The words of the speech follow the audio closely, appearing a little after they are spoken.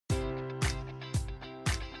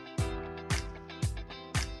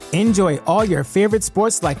Enjoy all your favorite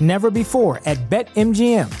sports like never before at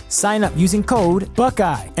BetMGM. Sign up using code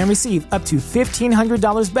Buckeye and receive up to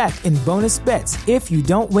 $1,500 back in bonus bets if you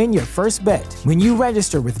don't win your first bet. When you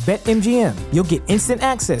register with BetMGM, you'll get instant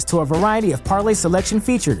access to a variety of parlay selection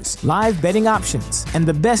features, live betting options, and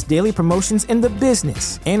the best daily promotions in the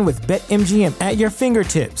business. And with BetMGM at your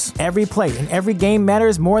fingertips, every play and every game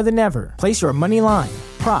matters more than ever. Place your money line,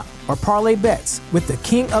 prop, or parlay bets with the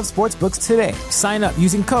king of sportsbooks today. Sign up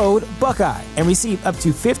using code Buckeye and receive up to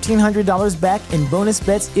 $1,500 back in bonus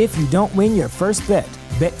bets if you don't win your first bet.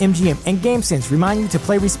 BetMGM and GameSense remind you to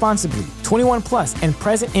play responsibly. 21 plus and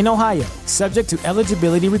present in Ohio, subject to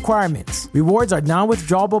eligibility requirements. Rewards are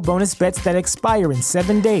non-withdrawable bonus bets that expire in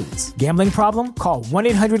 7 days. Gambling problem? Call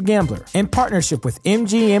 1-800-GAMBLER. In partnership with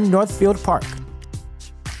MGM Northfield Park.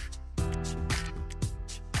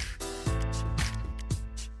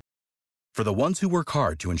 For the ones who work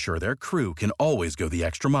hard to ensure their crew can always go the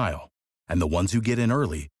extra mile, and the ones who get in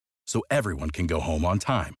early so everyone can go home on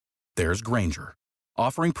time, there's Grainger,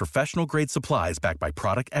 offering professional-grade supplies backed by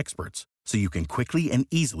product experts so you can quickly and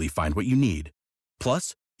easily find what you need.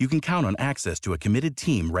 Plus, you can count on access to a committed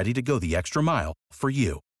team ready to go the extra mile for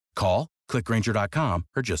you. Call, click Grainger.com,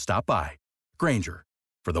 or just stop by. Grainger,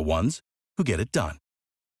 for the ones who get it done.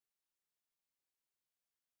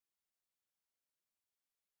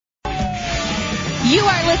 You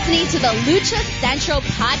are listening to the Lucha Central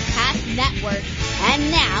Podcast Network. And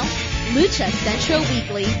now, Lucha Central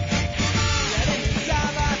Weekly.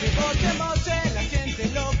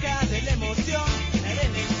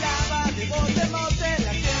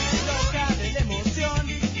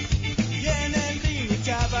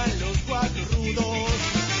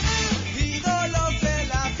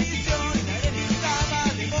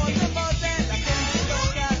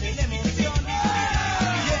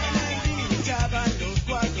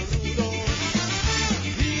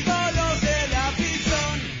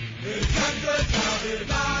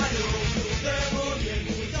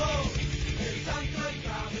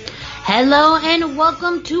 Hello and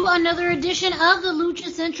welcome to another edition of the Lucha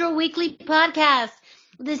Central Weekly Podcast.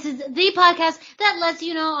 This is the podcast that lets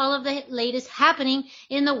you know all of the latest happening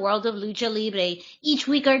in the world of Lucha Libre. Each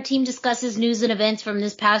week our team discusses news and events from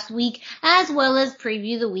this past week as well as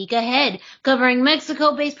preview the week ahead, covering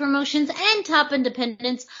Mexico-based promotions and top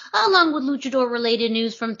independents along with luchador-related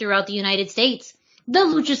news from throughout the United States. The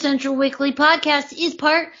Lucha Central Weekly Podcast is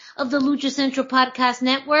part of the Lucha Central Podcast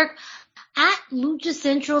Network at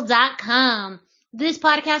luchacentral.com. This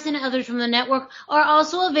podcast and others from the network are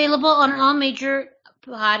also available on all major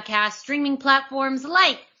podcast streaming platforms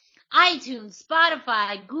like iTunes,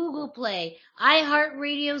 Spotify, Google Play,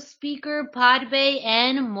 iHeartRadio, Speaker, Podbay,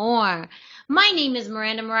 and more. My name is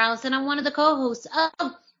Miranda Morales, and I'm one of the co-hosts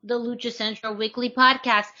of the Lucha Central Weekly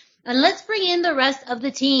Podcast. And let's bring in the rest of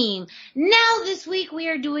the team. Now, this week, we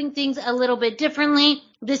are doing things a little bit differently.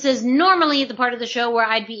 This is normally the part of the show where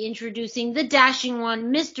I'd be introducing the dashing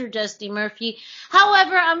one, Mr. Dusty Murphy.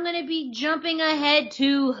 However, I'm going to be jumping ahead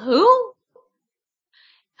to who?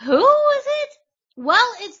 Who is it?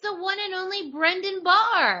 Well, it's the one and only Brendan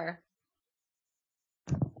Barr.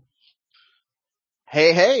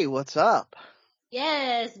 Hey, what's up?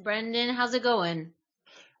 Yes, Brendan, how's it going?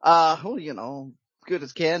 Good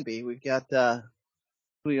as can be. We've got, good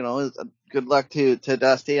luck to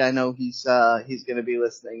Dusty. I know he's going to be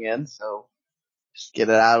listening in, so just get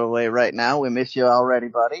it out of the way right now. We miss you already,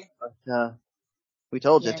 buddy, but, we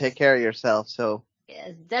told you, take care of yourself, so.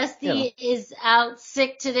 Yes, Dusty is out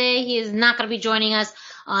sick today. He is not going to be joining us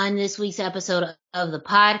on this week's episode of the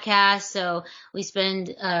podcast, so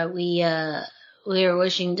we are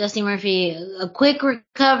wishing Dusty Murphy a quick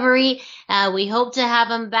recovery. We hope to have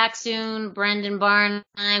him back soon. Brendan Barr and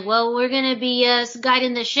I, we're going to be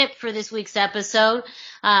guiding the ship for this week's episode.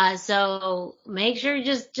 So make sure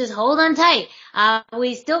just hold on tight.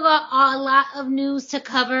 We still got a lot of news to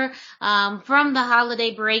cover from the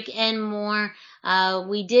holiday break and more.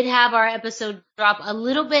 We did have our episode drop a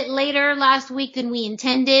little bit later last week than we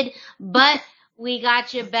intended, but we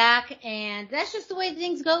got you back, and that's just the way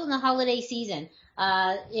things go in the holiday season.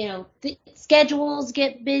 Schedules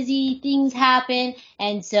get busy, things happen,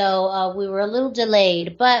 and so we were a little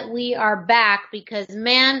delayed, but we are back because,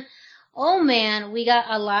 we got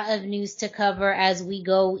a lot of news to cover as we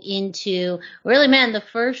go into, the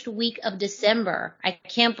first week of December. I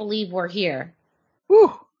can't believe we're here.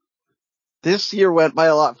 Whew. This year went by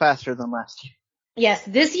a lot faster than last year. Yes,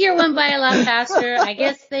 this year went by a lot faster. I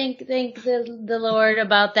guess thank the Lord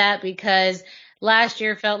about that, because last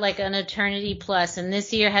year felt like an eternity plus, and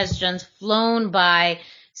this year has just flown by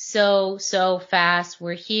so fast.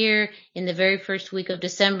 We're here in the very first week of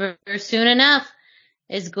December. Soon enough,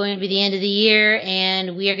 is going to be the end of the year,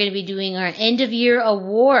 and we are going to be doing our end of year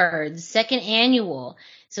awards, second annual.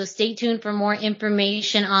 So stay tuned for more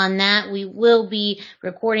information on that. We will be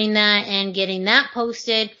recording that and getting that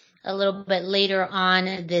posted a little bit later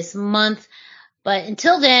on this month. But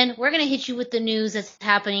until then, we're going to hit you with the news that's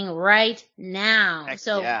happening right now. Heck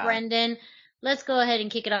so, yeah. Brendan, let's go ahead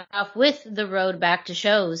and kick it off with the road back to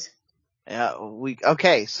shows. Yeah,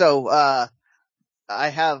 okay. So, I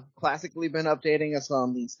have classically been updating us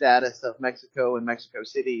on the status of Mexico and Mexico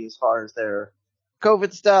City as far as their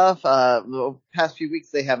COVID stuff. The past few weeks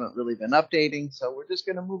they haven't really been updating, so we're just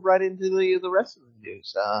going to move right into the rest of the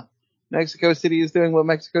news. Mexico City is doing what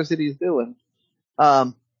Mexico City is doing.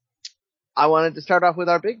 I wanted to start off with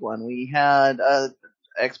our big one. We had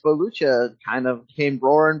Expo Lucha kind of came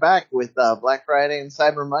roaring back with Black Friday and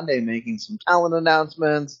Cyber Monday, making some talent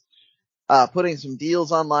announcements, putting some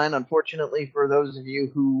deals online. Unfortunately, for those of you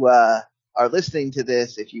who are listening to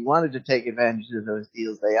this, if you wanted to take advantage of those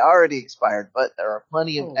deals, they already expired, but there are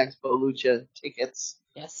plenty of Expo Lucha tickets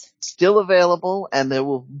still available, and there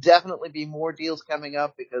will definitely be more deals coming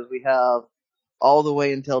up because we have all the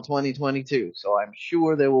way until 2022. So I'm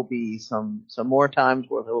sure there will be some more times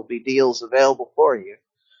where there will be deals available for you.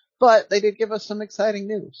 But they did give us some exciting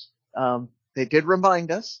news. They did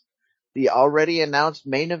remind us the already announced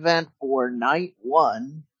main event for night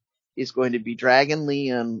one is going to be Dragon Lee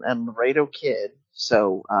and Laredo Kid.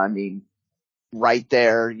 So, I mean, right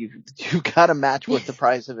there, you've got a match worth the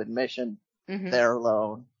price of admission there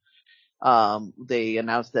alone. They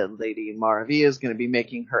announced that Lady Maravilla is going to be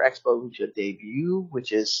making her Expo Lucha debut,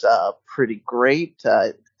 which is pretty great.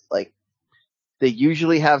 Like, they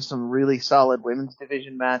usually have some really solid women's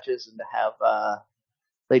division matches, and to have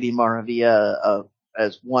Lady Maravilla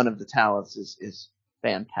as one of the talents is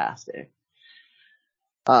fantastic.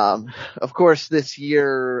 Of course, this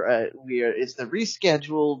year it's the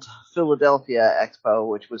rescheduled Philadelphia Expo,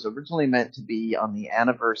 which was originally meant to be on the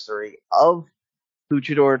anniversary of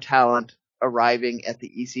Luchador talent arriving at the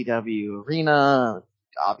ECW arena.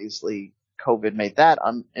 Obviously, COVID made that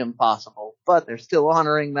impossible, but they're still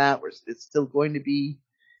honoring that. It's still going to be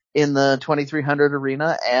in the 2300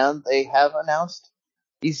 arena, and they have announced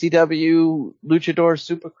ECW Luchador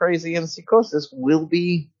Super Crazy and Psicosis will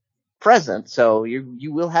be present, so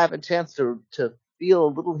you will have a chance to feel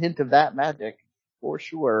a little hint of that magic for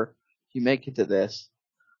sure if you make it to this.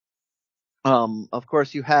 Of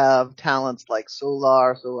course, you have talents like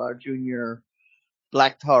Solar Jr.,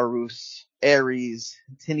 Black Taurus, Aries,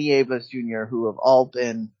 Tinieblas Jr., who have all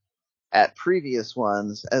been at previous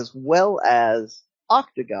ones, as well as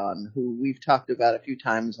Octagon, who we've talked about a few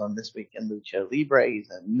times on This Week in Lucha Libre. He's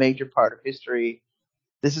a major part of history.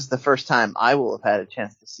 This is the first time I will have had a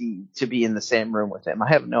chance to be in the same room with him. I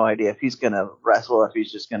have no idea if he's going to wrestle or if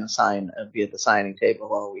he's just going to be at the signing table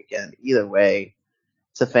all weekend. Either way,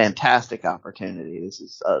 it's a fantastic opportunity. This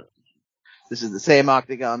is the same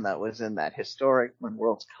Octagon that was in that historic When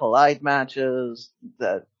Worlds Collide matches.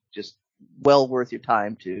 That just well worth your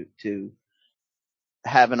time to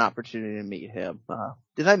have an opportunity to meet him.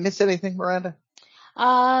 Did I miss anything, Miranda?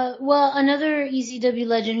 Well, another ECW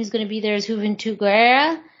legend who's going to be there is Juventud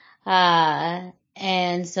Guerrera.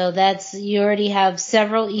 And so you already have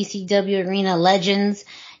several ECW arena legends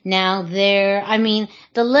now there. I mean,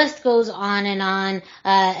 the list goes on and on.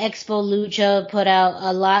 Expo Lucha put out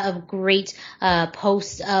a lot of great,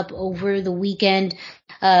 posts up over the weekend,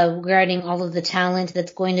 regarding all of the talent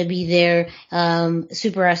that's going to be there.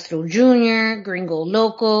 Super Astro Jr., Gringo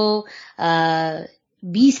Loco,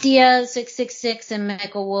 Bestia 666 and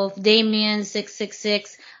Mecha Wolf, Damien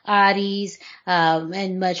 666, Aries,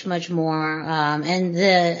 and much, much more. And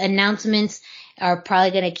the announcements are probably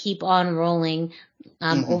going to keep on rolling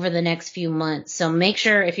over the next few months. So make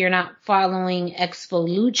sure if you're not following Expo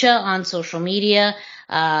Lucha on social media,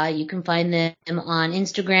 you can find them on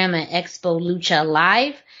Instagram at Expo Lucha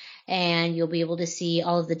Live. And you'll be able to see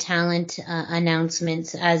all of the talent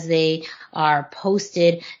announcements as they are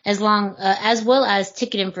posted, as well as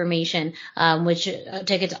ticket information, which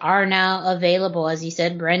tickets are now available. As you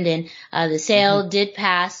said, Brendan, the sale did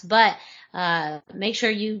pass, but make sure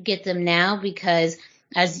you get them now because,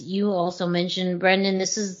 as you also mentioned, Brendan,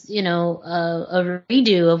 this is, a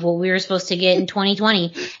redo of what we were supposed to get in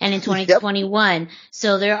 2020 and in 2021.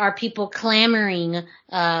 So there are people clamoring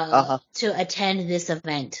to attend this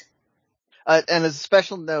event. And as a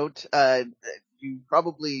special note, you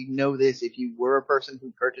probably know this if you were a person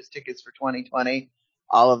who purchased tickets for 2020,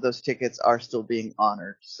 all of those tickets are still being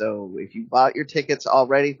honored. So if you bought your tickets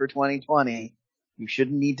already for 2020, you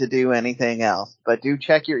shouldn't need to do anything else. But do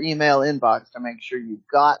check your email inbox to make sure you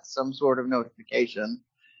got some sort of notification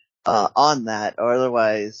on that, or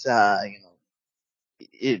otherwise, I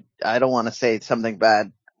don't want to say something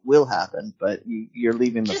bad will happen, but you're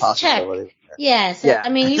leaving the Just possibility check. there. Yes. Yeah. I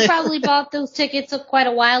mean, you probably bought those tickets quite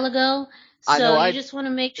a while ago, I so know you just want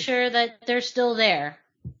to make sure that they're still there.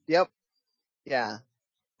 Yep. Yeah.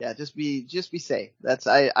 Yeah, just be safe.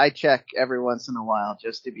 I check every once in a while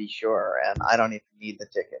just to be sure, and I don't even need the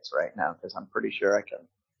tickets right now because I'm pretty sure I can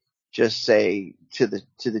just say to the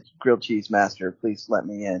grilled cheese master, please let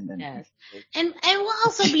me in. And Yes. And we'll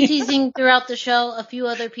also be teasing throughout the show a few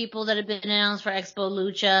other people that have been announced for Expo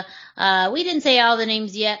Lucha. We didn't say all the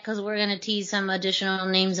names yet because we're going to tease some additional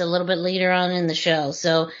names a little bit later on in the show.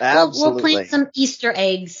 So we'll plant some Easter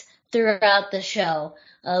eggs throughout the show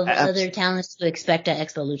of other talents to expect at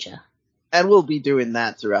Expo Lucha. And we'll be doing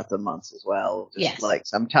that throughout the months as well. Yes. Like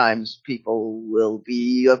sometimes people will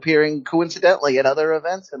be appearing coincidentally at other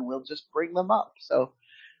events and we'll just bring them up. So,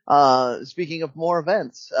 speaking of more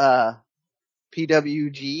events,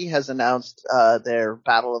 PWG has announced, their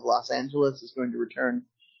Battle of Los Angeles is going to return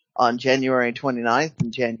on January 29th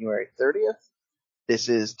and January 30th. This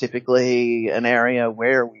is typically an area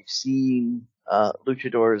where we've seen,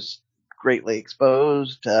 luchadors greatly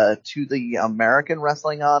exposed to the American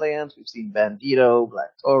wrestling audience. We've seen Bandito,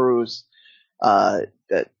 Black Taurus,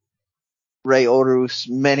 Rey Horus,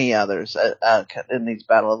 many others in these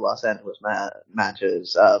Battle of Los Angeles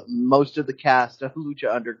matches. Most of the cast of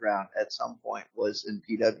Lucha Underground at some point was in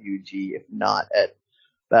PWG, if not at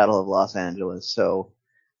Battle of Los Angeles. So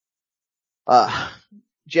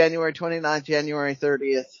January 29th, January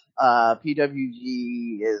 30th,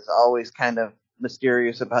 PWG is always kind of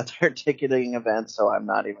mysterious about their ticketing events, so I'm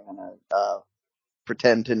not even going to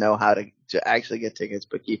pretend to know how to actually get tickets,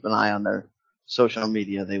 but keep an eye on their social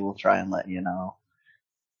media. They will try and let you know.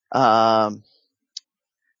 The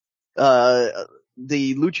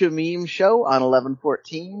Lucha Meme show on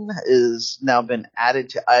 11/14 is now been added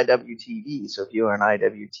to IWTV. So if you are an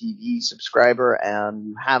IWTV subscriber and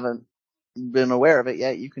you haven't been aware of it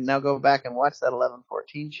yet, you can now go back and watch that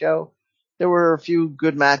 11/14 show. There were a few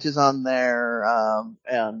good matches on there,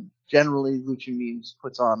 and generally Lucha Memes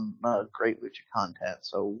puts on great Lucha content,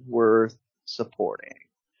 so worth supporting.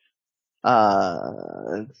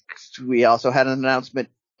 We also had an announcement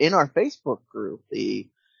in our Facebook group. The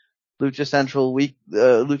Lucha Central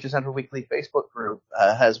Weekly Facebook group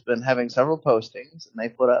has been having several postings, and they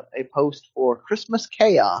put up a post for Christmas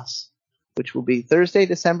Chaos, which will be Thursday,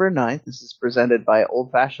 December 9th. This is presented by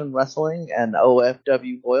Old Fashioned Wrestling and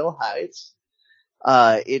OFW Boyle Heights.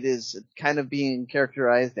 It is kind of being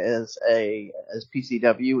characterized as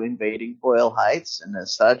PCW invading Boyle Heights, and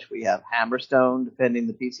as such, we have Hammerstone defending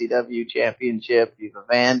the PCW championship, Viva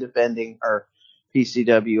Van defending her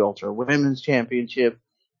PCW Ultra Women's Championship,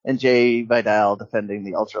 and Jay Vidal defending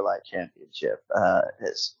the Ultralight Championship.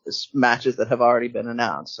 It's matches that have already been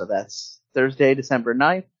announced. So that's Thursday, December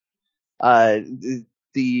 9th.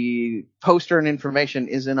 The poster and information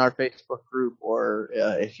is in our Facebook group, or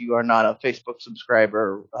if you are not a Facebook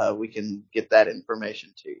subscriber, we can get that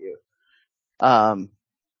information to you.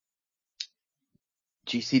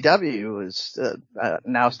 GCW is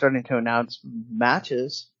now starting to announce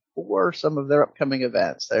matches for some of their upcoming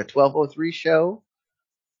events. Their 1203 show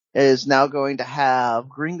is now going to have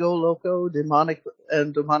Gringo Loco, Demonic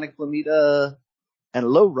Flamita, and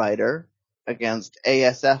Lowrider against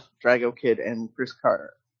ASF, Drago Kid, and Chris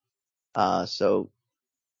Carter.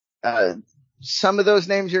 Some of those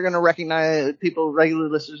names you're going to recognize. People, regular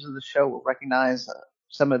listeners of the show will recognize.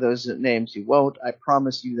 Some of those names you won't. I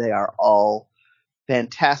promise you they are all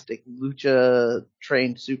fantastic lucha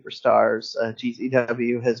trained superstars.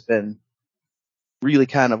 GCW has been really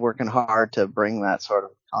kind of working hard to bring that sort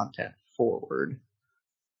of content forward.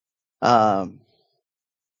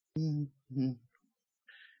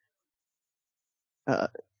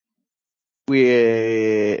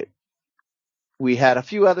 We had a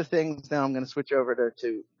few other things. Now I'm going to switch over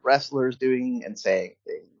to wrestlers doing and saying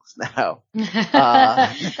things now.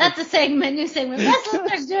 That's a segment, new segment.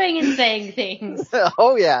 Wrestlers doing and saying things.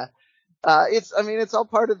 Oh yeah. It's all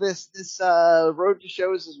part of this road to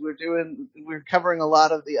shows as we're covering a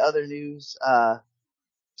lot of the other news.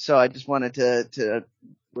 So I just wanted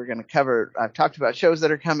we're going to cover, I've talked about shows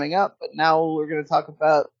that are coming up, but now we're going to talk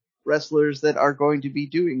about wrestlers that are going to be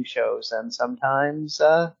doing shows, and sometimes,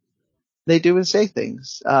 they do and say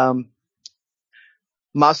things.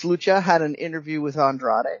 Mas Lucha had an interview with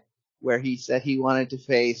Andrade where he said he wanted to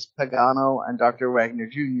face Pagano and Dr. Wagner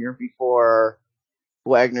Jr. before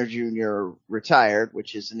Wagner Jr. retired,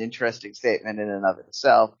 which is an interesting statement in and of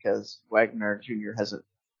itself because Wagner Jr. hasn't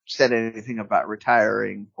said anything about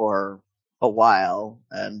retiring for a while,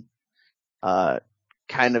 and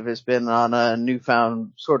kind of has been on a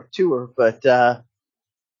newfound sort of tour, but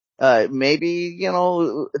maybe,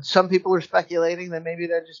 some people are speculating that maybe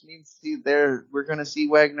that just means we're going to see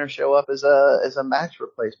Wagner show up as a match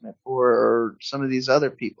replacement for some of these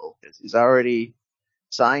other people, because he's already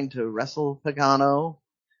signed to wrestle Pagano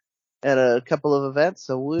at a couple of events,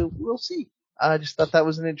 so we'll see. I just thought that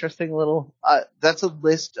was an interesting little, that's a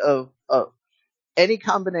list of any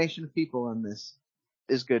combination of people in this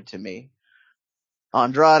is good to me.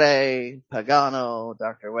 Andrade, Pagano,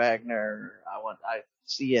 Dr. Wagner, I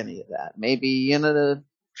see any of that. Maybe in a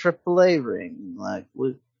AAA ring, like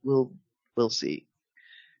we'll see.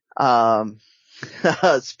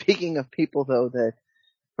 Speaking of people though that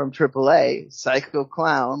from AAA, Psycho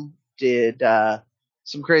Clown did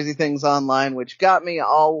some crazy things online, which got me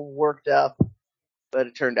all worked up. But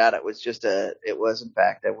it turned out it was in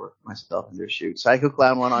fact, I worked myself into a shoot. Psycho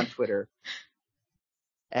Clown went on Twitter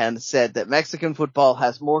and said that Mexican football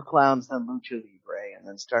has more clowns than Lucha Libre, and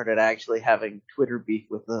then started actually having Twitter beef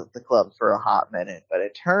with the club for a hot minute. But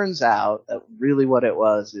it turns out that really what it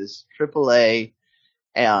was is AAA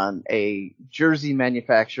and a jersey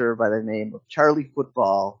manufacturer by the name of Charlie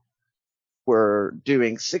Football were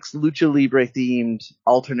doing 6 Lucha Libre themed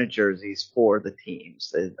alternate jerseys for the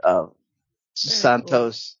teams.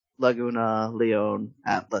 Santos, Laguna, Leon,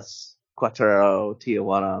 Atlas, Cuatrero,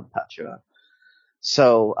 Tijuana, Pachuca.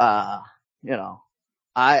 So, I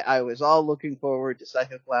was all looking forward to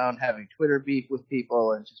Psycho Clown having Twitter beef with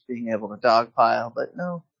people and just being able to dogpile, but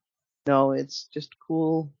no, it's just a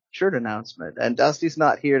cool shirt announcement. And Dusty's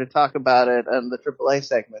not here to talk about it on the AAA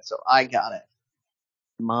segment, so I got it.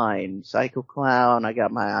 Mine, Psycho Clown, I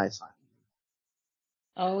got my eyes on it.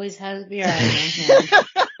 Always has to be your eyes on him.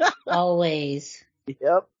 Always.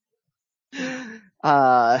 Yep.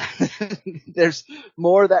 There's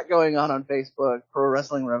more of that going on Facebook. Pro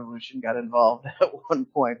Wrestling Revolution got involved at one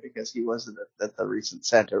point because he wasn't at the recent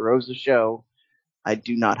Santa Rosa show. I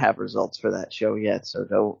do not have results for that show yet,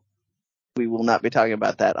 so we will not be talking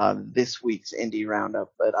about that on this week's Indie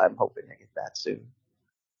Roundup, but I'm hoping to get that soon.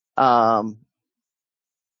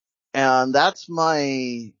 And that's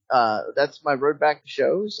my road back to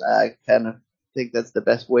shows. I kind of think that's the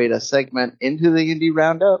best way to segment into the Indie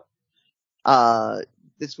Roundup.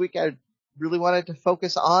 This week I really wanted to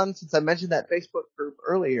focus on, since I mentioned that Facebook group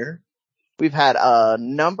earlier, we've had a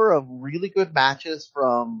number of really good matches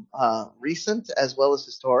from recent as well as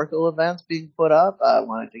historical events being put up. I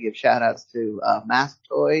wanted to give shout outs to Mask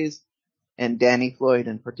Toys and Danny Floyd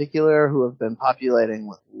in particular, who have been populating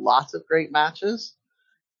with lots of great matches.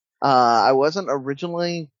 I wasn't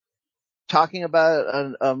originally talking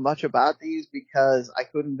about much about these because I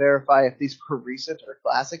couldn't verify if these were recent or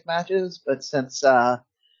classic matches, but since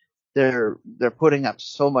they're putting up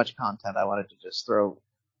so much content, I wanted to just throw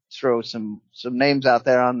some names out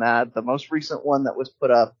there on that. The most recent one that was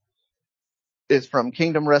put up is from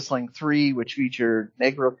Kingdom Wrestling 3, which featured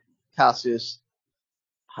Negro Cassius,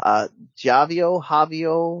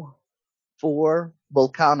 Javio 4,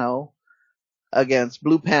 Volcano, against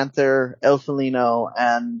Blue Panther, El Felino,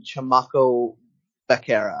 and Chamaco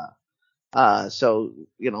Becerra. So,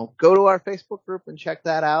 go to our Facebook group and check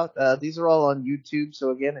that out. These are all on YouTube.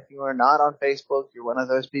 So again, if you are not on Facebook, you're one of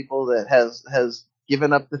those people that has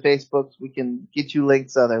given up the Facebooks, we can get you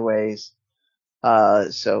links other ways.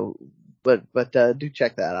 But do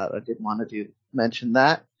check that out. I did want to mention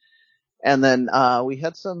that. And then, we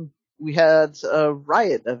had a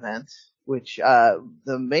Riot event, which,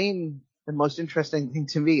 the main and most interesting thing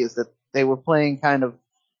to me is that they were playing kind of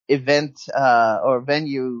event, or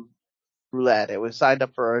venue roulette. It was signed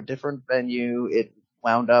up for a different venue. It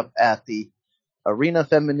wound up at the Arena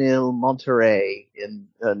Femenil Monterrey in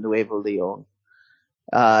Nuevo Leon.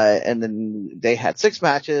 And then they had 6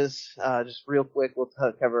 matches. Just real quick, we'll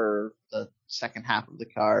cover the second half of the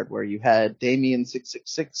card, where you had Damien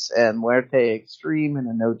 666 and Muerte Extreme in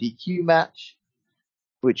a no DQ match,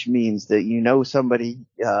 which means that somebody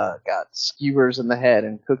got skewers in the head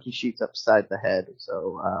and cookie sheets upside the head.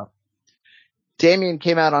 So Damien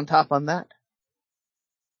came out on top on that.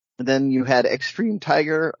 And then you had Extreme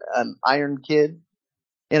Tiger and Iron Kid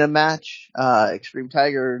in a match. Extreme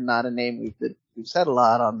Tiger, not a name we've said a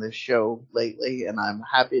lot on this show lately, and I'm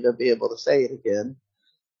happy to be able to say it again.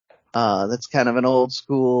 That's kind of an old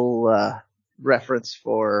school reference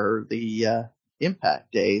for the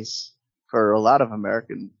Impact days for a lot of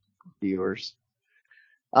American viewers.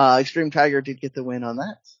 Extreme Tiger did get the win on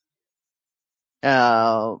that.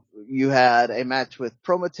 You had a match with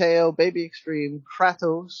Prometeo, Baby Extreme,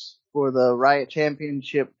 Kratos for the Riot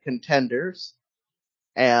Championship contenders.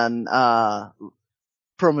 And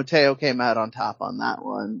Prometeo came out on top on that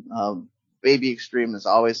one. Baby Extreme is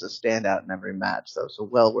always a standout in every match, though, so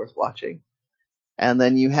well worth watching. And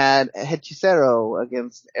then you had Hechicero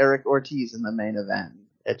against Eric Ortiz in the main event.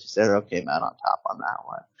 Hechicero came out on top on that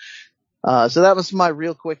one. So that was my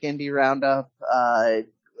real quick indie roundup.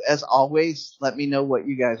 As always, let me know what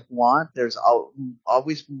you guys want. There's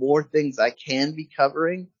always more things I can be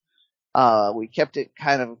covering. We kept it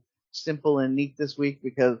kind of simple and neat this week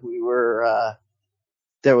because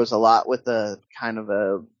there was a lot with the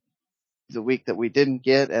week that we didn't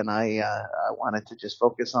get, and I wanted to just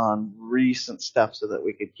focus on recent stuff so that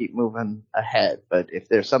we could keep moving ahead. But if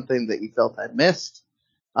there's something that you felt I missed,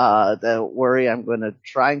 don't worry, I'm going to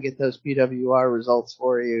try and get those PWR results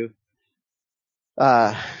for you.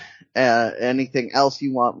 Anything else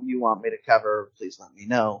you want me to cover, please let me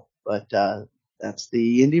know. But that's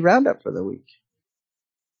the Indie Roundup for the week.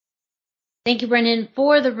 Thank you, Brendan,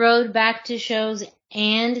 for the road back to shows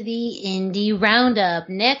and the Indie Roundup.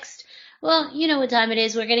 Next, well, you know what time it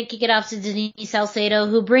is. We're going to kick it off to Denise Salcedo,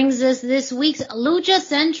 who brings us this week's Lucha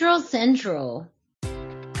Central.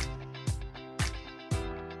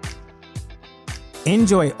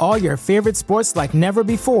 Enjoy all your favorite sports like never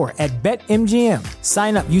before at BetMGM.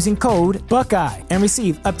 Sign up using code Buckeye and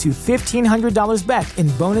receive up to $1,500 back in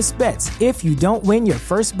bonus bets if you don't win your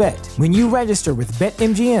first bet. When you register with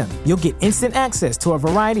BetMGM, you'll get instant access to a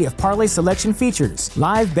variety of parlay selection features,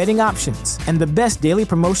 live betting options, and the best daily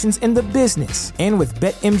promotions in the business. And with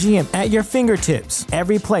BetMGM at your fingertips,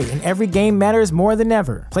 every play and every game matters more than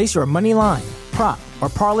ever. Place your money line, prop, or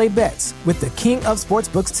parlay bets with the king of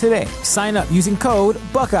sportsbooks today. Sign up using code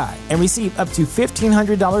Buckeye and receive up to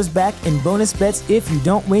 $1,500 back in bonus bets if you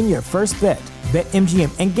don't win your first bet. BetMGM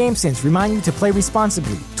and GameSense remind you to play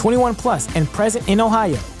responsibly. 21 plus and present in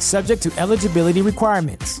Ohio, subject to eligibility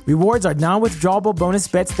requirements. Rewards are non-withdrawable bonus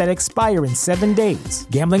bets that expire in 7 days.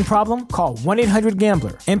 Gambling problem? Call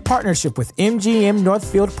 1-800-GAMBLER in partnership with MGM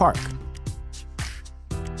Northfield Park.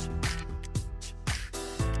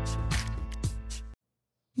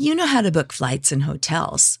 You know how to book flights and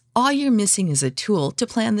hotels. All you're missing is a tool to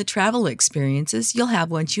plan the travel experiences you'll have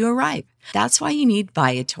once you arrive. That's why you need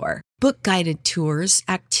Viator. Book guided tours,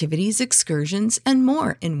 activities, excursions, and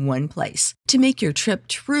more in one place to make your trip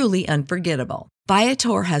truly unforgettable.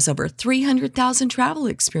 Viator has over 300,000 travel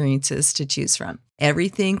experiences to choose from.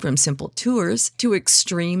 Everything from simple tours to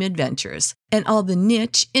extreme adventures and all the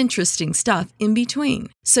niche, interesting stuff in between.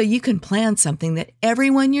 So you can plan something that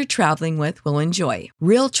everyone you're traveling with will enjoy.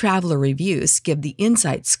 Real traveler reviews give the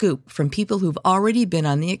inside scoop from people who've already been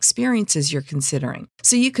on the experiences you're considering.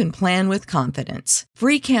 So you can plan with confidence.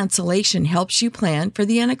 Free cancellation helps you plan for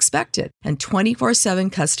the unexpected. And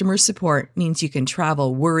 24/7 customer support means you can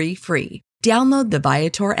travel worry-free. Download the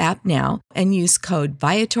Viator app now and use code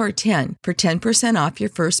Viator10 for 10% off your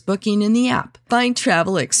first booking in the app. Find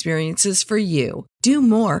travel experiences for you. Do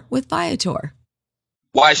more with Viator.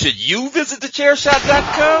 Why should you visit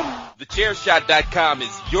thechairshot.com? Thechairshot.com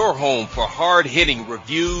is your home for hard-hitting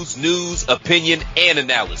reviews, news, opinion, and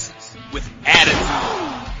analysis with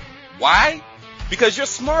attitude. Why? Because you're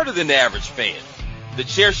smarter than the average fan.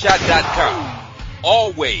 Thechairshot.com.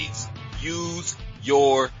 Always use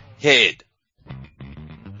your head.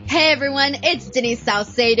 Hey everyone, it's Denise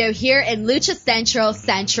Salcedo here in Lucha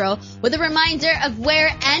Central with a reminder of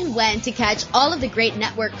where and when to catch all of the great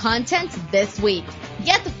network content this week.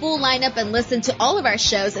 Get the full lineup and listen to all of our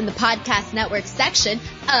shows in the podcast network section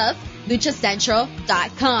of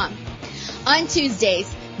luchacentral.com. On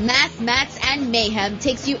Tuesdays, Mats, and Mayhem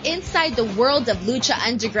takes you inside the world of Lucha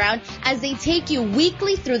Underground as they take you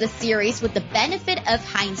weekly through the series with the benefit of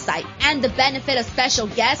hindsight and the benefit of special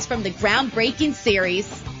guests from the groundbreaking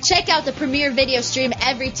series. Check out the premiere video stream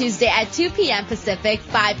every Tuesday at 2 p.m. Pacific,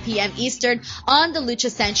 5 p.m. Eastern on the Lucha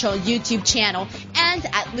Central YouTube channel and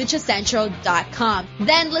at luchacentral.com.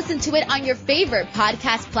 Then listen to it on your favorite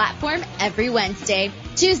podcast platform every Wednesday.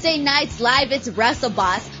 Tuesday nights live, it's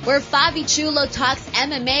WrestleBoss, where Fabi Chulo talks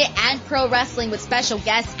MMA and pro wrestling with special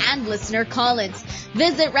guests and listener call-ins.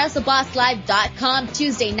 Visit WrestleBossLive.com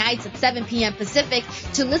Tuesday nights at 7 p.m. Pacific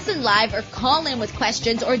to listen live or call in with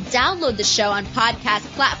questions or download the show on podcast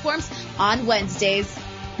platforms on Wednesdays.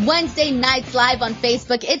 Wednesday nights live on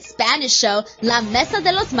Facebook, it's Spanish show La Mesa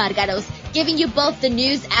de los Márgaros, giving you both the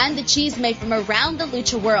news and the chisme from around the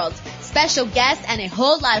lucha world. Special guests and a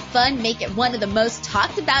whole lot of fun make it one of the most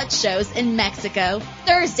talked about shows in Mexico.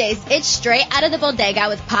 Thursdays, it's Straight Out of the Bodega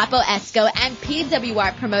with Papo Esco and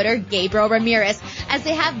PWR promoter Gabriel Ramirez as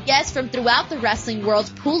they have guests from throughout the wrestling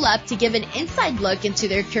world pull up to give an inside look into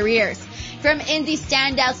their careers. From indie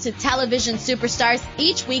standouts to television superstars,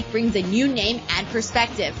 each week brings a new name and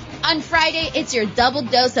perspective. On Friday, it's your double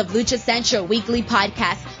dose of Lucha Central Weekly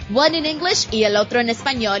podcast. One in English y el otro en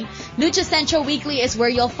español. Lucha Central Weekly is where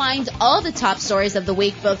you'll find all the top stories of the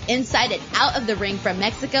week, both inside and out of the ring from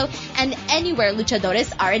Mexico and anywhere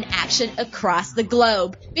luchadores are in action across the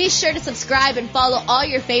globe. Be sure to subscribe and follow all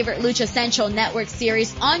your favorite Lucha Central Network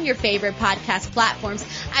series on your favorite podcast platforms,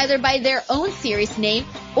 either by their own series name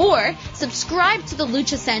or subscribe to the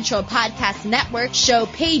Lucha Central Podcast Network show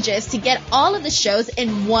pages to get all of the shows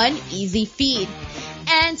in one easy feed.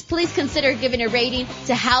 And please consider giving a rating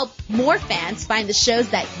to help more fans find the shows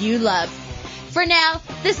that you love. For now,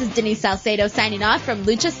 this is Denise Salcedo signing off from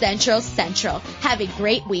Lucha Central Central. Have a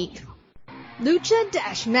great week.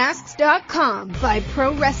 Lucha-Masks.com by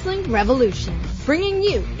Pro Wrestling Revolution, bringing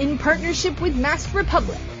you, in partnership with Masked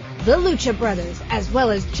Republic, the Lucha Brothers, as well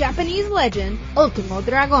as Japanese legend Ultimo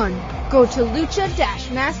Dragon. Go to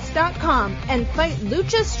Lucha-Masks.com and fight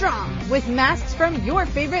Lucha Strong with masks from your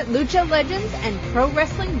favorite Lucha legends and Pro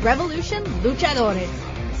Wrestling Revolution luchadores.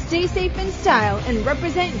 Stay safe in style and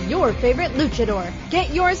represent your favorite luchador.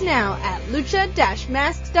 Get yours now at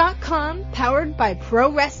Lucha-Masks.com, powered by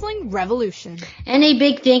Pro Wrestling Revolution. And a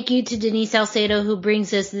big thank you to Denise Salcedo, who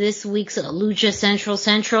brings us this week's Lucha Central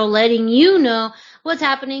Central, letting you know what's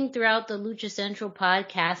happening throughout the Lucha Central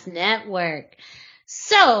Podcast Network.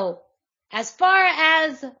 So, as far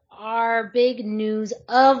as our big news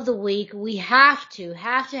of the week, we have to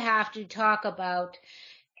talk about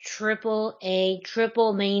Triple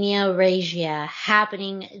Mania Regia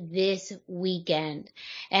happening this weekend.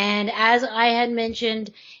 And as I had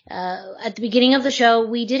mentioned at the beginning of the show,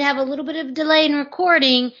 we did have a little bit of delay in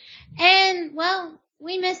recording, and, well,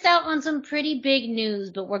 we missed out on some pretty big news,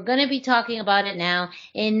 but we're going to be talking about it now,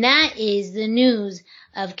 and that is the news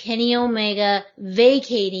of Kenny Omega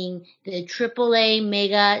vacating the AAA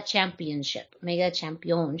Mega Championship.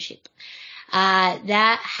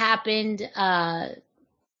 That happened,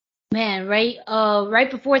 right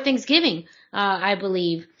before Thanksgiving, I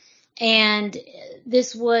believe. And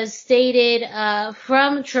this was stated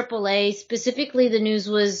from AAA. Specifically, the news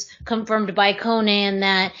was confirmed by Conan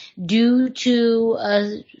that due to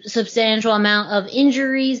a substantial amount of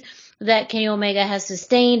injuries that Kenny Omega has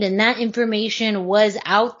sustained, and that information was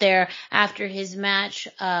out there after his match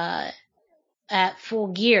at Full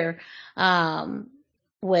Gear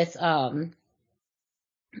with oh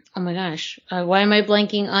my gosh, why am I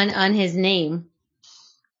blanking on his name?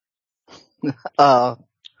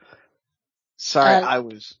 Sorry, I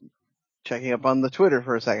was checking up on the Twitter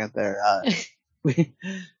for a second there.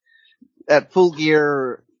 At Full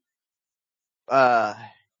Gear, wow.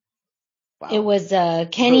 It was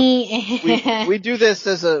Kenny. we do this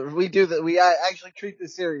we actually treat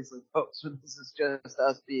this seriously, folks. This is just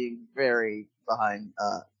us being very behind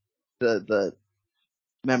the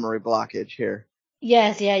memory blockage here.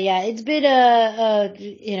 Yes, yeah. It's been a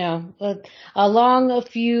long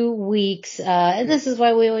few weeks, and this is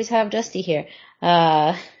why we always have Dusty here.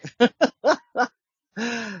 But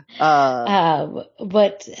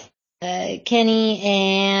Kenny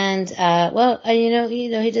and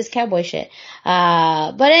he does cowboy shit.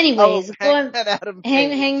 But anyways,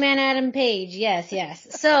 Hangman Adam Page.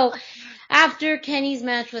 Yes. So after Kenny's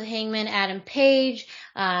match with Hangman Adam Page,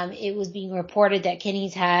 it was being reported that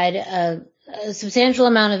Kenny's had a substantial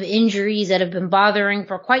amount of injuries that have been bothering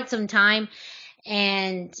for quite some time.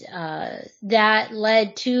 And that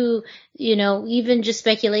led to, even just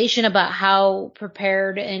speculation about how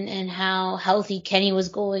prepared and how healthy Kenny was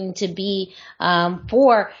going to be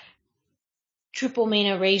for Triple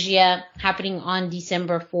Mania Regia happening on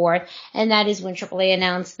December 4th. And that is when AAA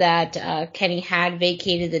announced that Kenny had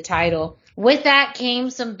vacated the title. With that came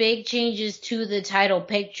some big changes to the title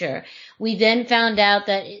picture. We then found out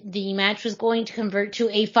that the match was going to convert to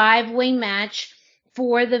a 5-way match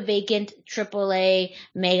for the vacant AAA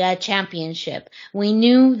Mega Championship. We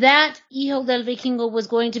knew that Hijo del Vikingo was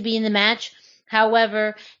going to be in the match.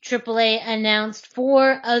 However, AAA announced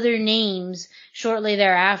 4 other names shortly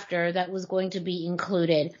thereafter that was going to be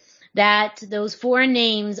included. Those 4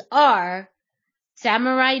 names are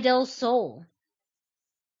Samurai del Sol,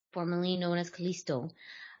 formerly known as Kalisto,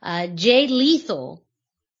 Jay Lethal,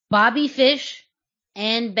 Bobby Fish,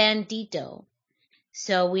 and Bandito.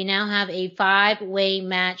 So we now have a 5-way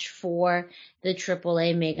match for the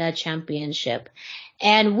AAA Mega Championship.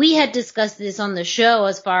 And we had discussed this on the show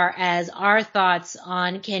as far as our thoughts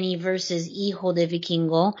on Kenny versus Hijo de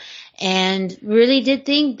Vikingo. and really did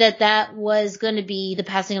think that was going to be the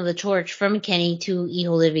passing of the torch from Kenny to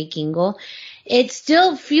Hijo de Vikingo. It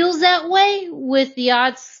still feels that way, with the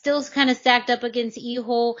odds still kind of stacked up against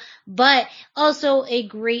Hijo, but also a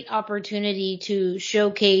great opportunity to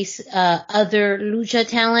showcase other lucha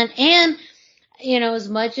talent. And, as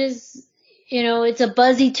much as, it's a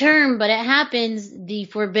buzzy term, but it happens, the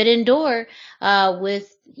forbidden door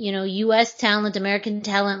with, U.S. talent, American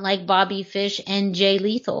talent like Bobby Fish and Jay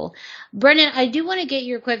Lethal. Brennan, I do want to get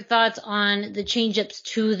your quick thoughts on the change-ups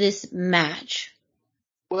to this match.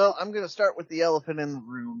 Well, I'm going to start with the elephant in the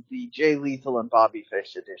room, the Jay Lethal and Bobby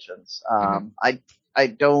Fish editions. I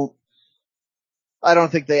don't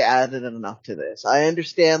think they added enough to this. I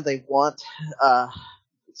understand they want,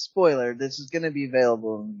 spoiler, this is going to be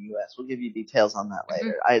available in the U.S. We'll give you details on that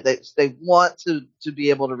later. They want to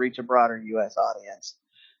be able to reach a broader U.S. audience.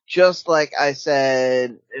 Just like I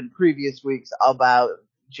said in previous weeks about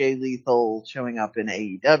Jay Lethal showing up in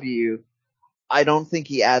AEW, I don't think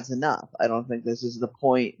he adds enough. I don't think this is the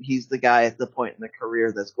point. He's the guy at the point in the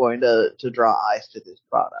career that's going to draw eyes to this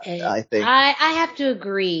product. I think I have to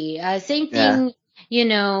agree. Same thing,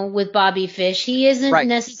 with Bobby Fish. He isn't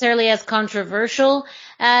necessarily as controversial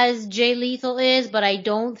as Jay Lethal is, but I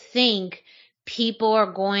don't think people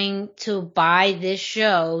are going to buy this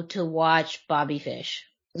show to watch Bobby Fish.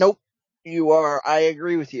 Nope. You are. I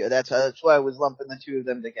agree with you. That's why I was lumping the two of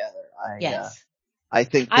them together. Yes. I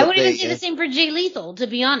think I would even say the same for Jay Lethal, to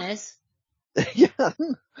be honest. Yeah.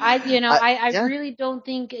 I really don't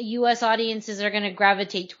think U.S. audiences are going to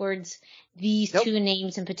gravitate towards these two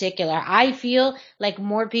names in particular. I feel like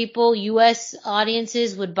more people, U.S.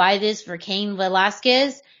 audiences, would buy this for Cain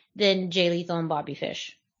Velasquez than Jay Lethal and Bobby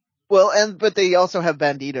Fish. Well, but they also have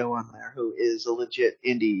Bandito on there, who is a legit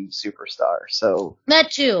indie superstar. So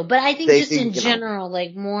that too, but I think just in general,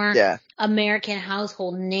 like more American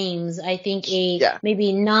household names. I think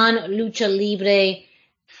maybe non-lucha libre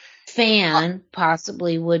fan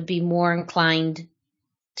possibly would be more inclined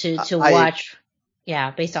to watch.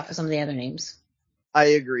 Based off of some of the other names. I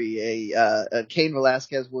agree. Cain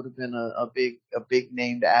Velasquez would have been a big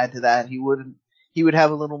name to add to that. He would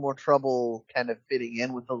have a little more trouble kind of fitting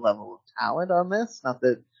in with the level of talent on this. Not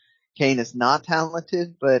that Cain is not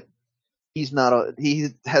talented, but he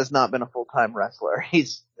has not been a full-time wrestler.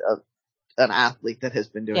 He's an athlete that has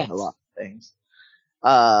been doing a lot of things.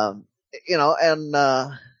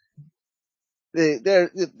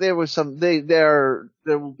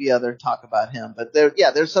 There will be other talk about him, but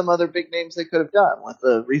there's some other big names they could have done with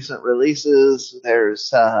the recent releases.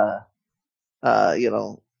 There's,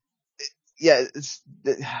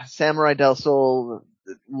 Samurai Del Sol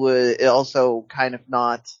would also kind of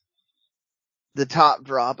not the top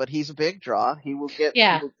draw, but he's a big draw. He will get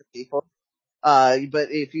people. But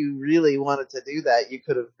if you really wanted to do that, you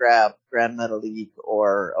could have grabbed Grand Metalik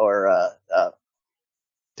or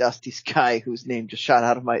Dusty Sky, whose name just shot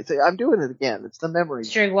out of my. I'm doing it again. It's the memory.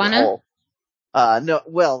 Striguana? No,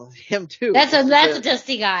 well, him too. That's a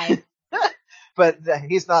Dusty guy. But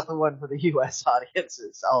he's not the one for the U.S.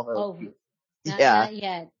 audiences, although. Not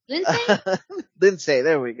yet. Lindsay? Lindsay,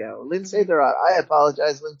 there we go. Lindsay, I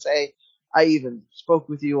apologize, Lindsay. I even spoke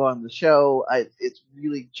with you on the show. It's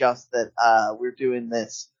really just that we're doing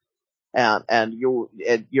this, and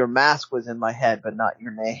your mask was in my head, but not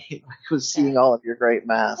your name. I was seeing all of your great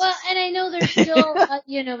masks. Well, and I know there's still,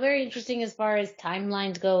 very interesting as far as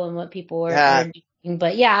timelines go and what people are doing.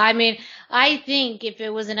 But I think if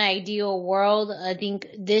it was an ideal world, I think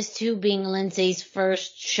this too being Lindsay's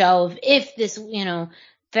first show, if this,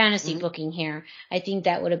 fantasy booking here, I think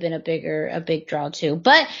that would have been a big draw too.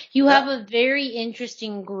 But you have a very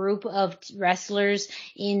interesting group of wrestlers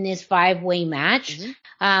in this 5-way match.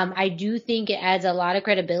 I do think it adds a lot of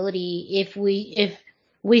credibility if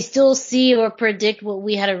we still see or predict what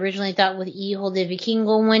we had originally thought with Hijo de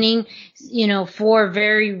Vikingo winning, 4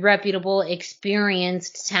 very reputable,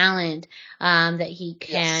 experienced talent, that he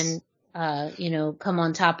can, come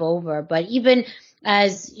on top over. But even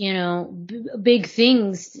as, big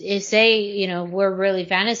things, we're really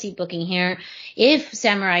fantasy booking here. If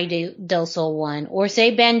Samurai Del Sol won, or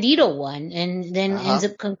say Bandito won, and then ends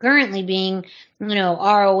up concurrently being,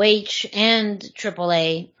 ROH and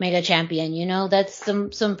AAA mega champion, that's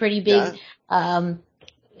some pretty big,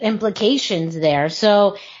 implications there.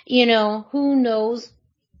 So, who knows,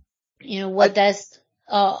 what that's,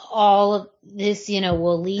 all of this,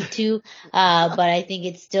 will lead to, but I think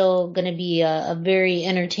it's still going to be a very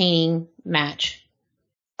entertaining match.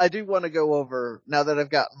 I do want to go over, now that I've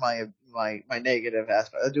gotten my negative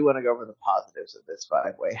aspect. I do want to go over the positives of this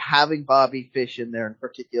 5-way. Having Bobby Fish in there in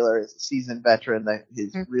particular is a seasoned veteran that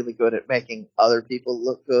is really good at making other people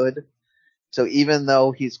look good. So even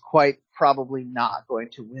though he's quite probably not going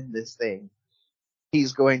to win this thing,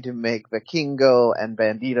 he's going to make Vikingo and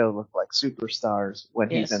Bandito look like superstars when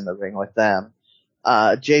he's in the ring with them.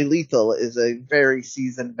 Jay Lethal is a very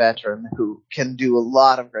seasoned veteran who can do a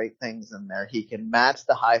lot of great things in there. He can match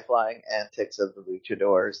the high-flying antics of the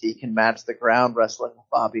luchadors. He can match the ground wrestling of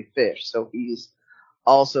Bobby Fish. So he's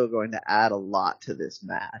also going to add a lot to this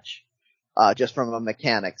match, just from a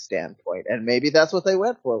mechanic standpoint. And maybe that's what they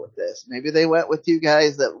went for with this. Maybe they went with two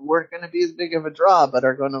guys that weren't going to be as big of a draw, but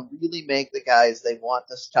are going to really make the guys they want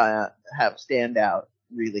to have stand out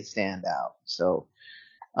really stand out. So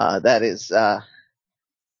that is...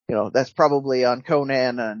 that's probably on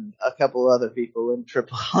Conan and a couple other people in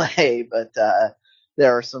AAA, but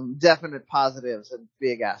there are some definite positives and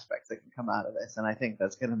big aspects that can come out of this, and I think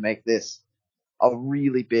that's going to make this a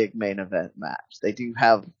really big main event match. They do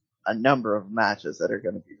have a number of matches that are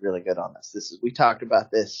going to be really good on this. We talked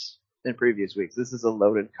about this in previous weeks. This is a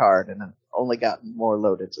loaded card, and it's only gotten more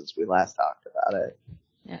loaded since we last talked about it.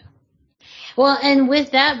 Yeah. Well, and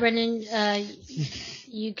with that, Brendan,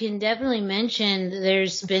 you can definitely mention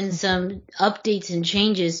there's been some updates and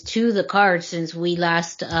changes to the card since we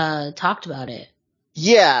last talked about it.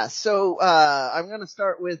 Yeah, so I'm going to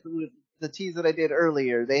start with the tease that I did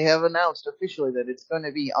earlier. They have announced officially that it's going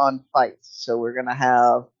to be on Fight. So we're going to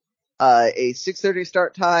have a 6:30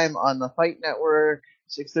 start time on the Fight Network,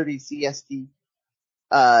 6:30 CST.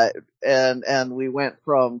 And we went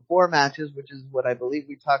from 4 matches, which is what I believe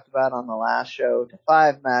we talked about on the last show, to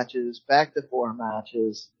 5 matches, back to 4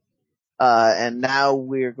 matches. And now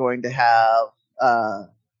we're going to have,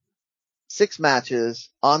 6 matches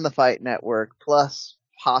on the Fight Network, plus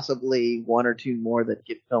possibly 1 or 2 more that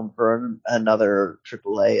get filmed for another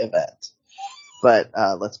AAA event. But,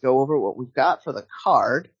 let's go over what we've got for the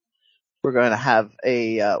card. We're going to have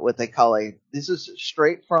what they call this is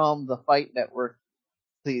straight from the Fight Network.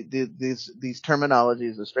 These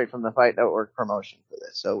terminologies are straight from the Fight Network promotion for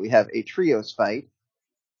this. So we have a trios fight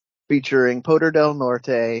featuring Poder del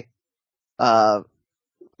Norte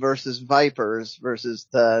versus Vipers versus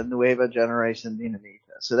the Nueva Generación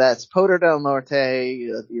Dinamita. So that's Poder del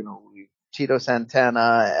Norte, Tito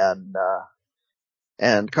Santana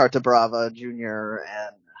and Carta Brava Jr.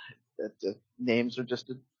 and the names are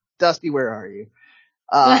just Dusty. Where are you?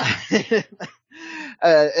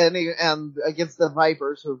 And against the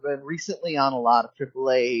Vipers, who've been recently on a lot of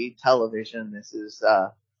AAA television. This is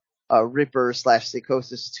Ripper /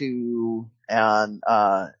 Psychosis 2 and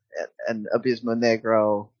Abismo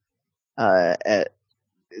Negro, then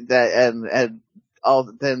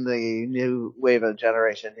the new wave of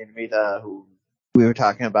Generation Dinamita, who we were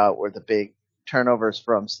talking about, were the big turnovers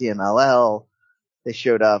from CMLL. They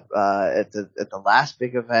showed up at the last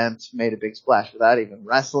big event, made a big splash without even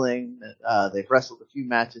wrestling. They've wrestled a few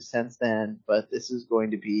matches since then, but this is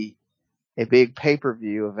going to be a big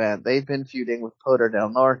pay-per-view event. They've been feuding with Poder del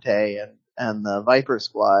Norte, and the Viper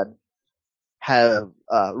Squad have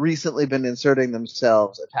recently been inserting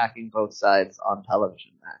themselves, attacking both sides on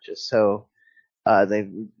television matches. So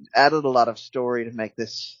they've added a lot of story to make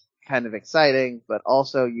this kind of exciting, but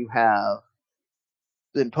also you have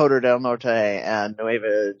in Poder del Norte and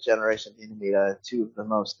Nueva Generación Dinamita, 2 of the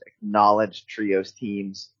most acknowledged trios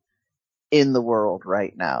teams in the world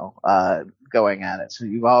right now, going at it. So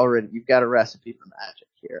you've got a recipe for magic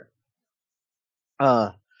here.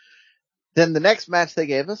 Then the next match they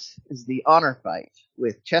gave us is the Honor Fight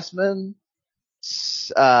with Chessman,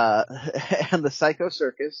 and the Psycho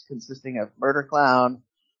Circus, consisting of Murder Clown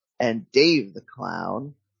and Dave the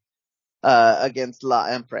Clown, against La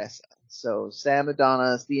Empresa. So Sam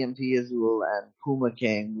Adonis, DMT Azul, and Puma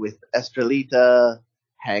King with Estrelita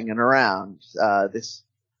hanging around. This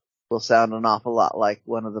will sound an awful lot like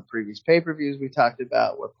one of the previous pay-per-views we talked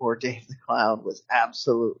about, where poor Dave the Clown was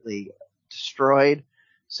absolutely destroyed.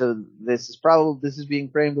 So this is being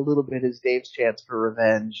framed a little bit as Dave's chance for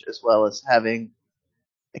revenge, as well as having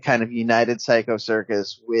a kind of united Psycho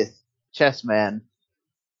Circus with Chessman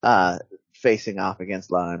facing off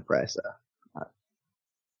against La Empresa.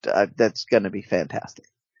 That's going to be fantastic.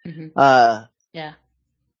 Mm-hmm. Yeah.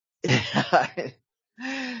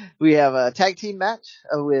 We have a tag team match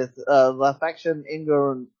with La Faction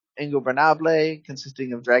Ingobernable,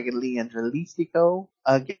 consisting of Dragon Lee and Jalisco,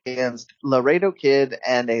 against Laredo Kid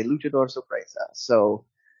and a Luchador Sorpresa. So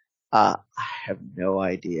I have no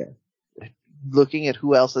idea. Looking at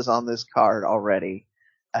who else is on this card already,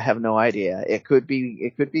 I have no idea. It could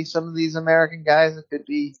be some of these American guys. It could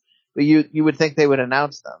be But you would think they would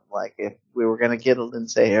announce them. Like if we were going to get a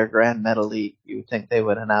Lindsay Air Grand Metalik, you would think they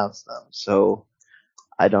would announce them. So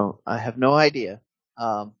I have no idea.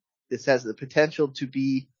 This has the potential to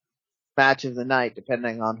be match of the night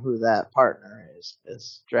depending on who that partner is.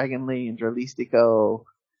 Is Dragon Lee and Dralistico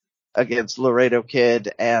against Laredo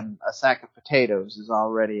Kid and a Sack of Potatoes is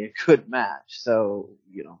already a good match. So,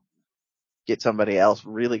 get somebody else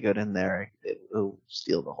really good in there, it will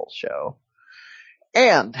steal the whole show.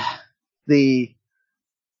 And the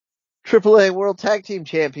AAA World Tag Team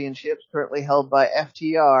Championships, currently held by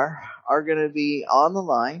FTR, are going to be on the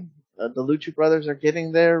line. The Lucha Brothers are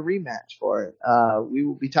getting their rematch for it. We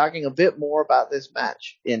will be talking a bit more about this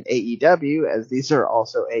match in AEW, as these are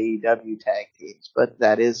also AEW tag teams. But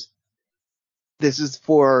this is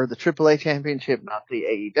for the AAA Championship, not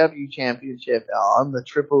the AEW Championship, on the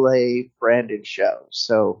AAA branded show.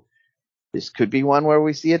 So this could be one where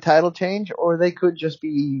we see a title change, or they could just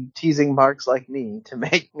be teasing marks like me to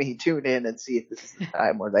make me tune in and see if this is the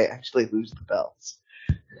time where they actually lose the belts.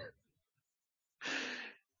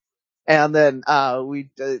 And then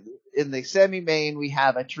in the semi-main, we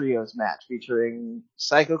have a trios match featuring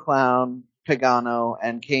Psycho Clown, Pagano,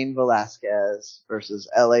 and Cain Velasquez versus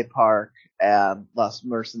LA Park and Los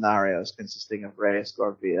Mercenarios, consisting of Rey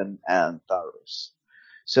Scorpion and Tarus.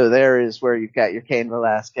 So there is where you've got your Cain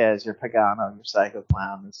Velasquez, your Pagano, your Psycho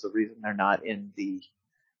Clown. That's the reason they're not in the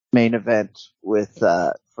main event with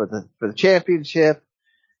for the championship.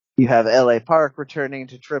 You have LA Park returning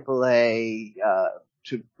to AAA,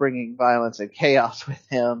 to bringing violence and chaos with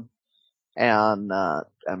him. And,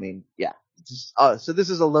 so this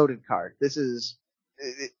is a loaded card. This is,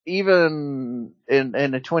 even in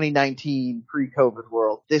a 2019 pre-COVID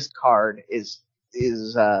world, this card is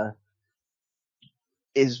a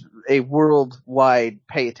worldwide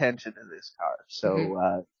pay attention to this card.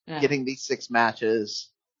 So, getting these 6 matches,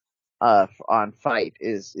 on Fight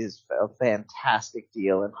is a fantastic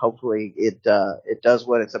deal, and hopefully it does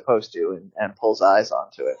what it's supposed to and pulls eyes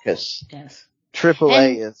onto it, because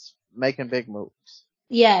AAA is making big moves.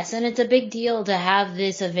 Yes, and it's a big deal to have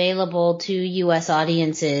this available to U.S.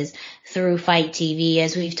 audiences through Fight TV,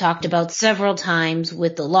 as we've talked about several times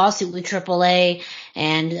with the lawsuit with AAA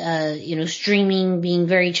and, streaming being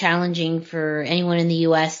very challenging for anyone in the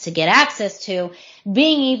U.S. to get access to.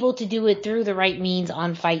 Being able to do it through the right means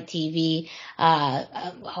on Fight TV,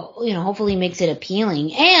 hopefully makes it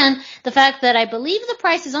appealing. And the fact that I believe the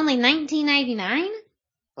price is only $19.99.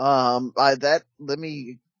 Let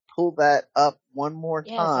me pull that up one more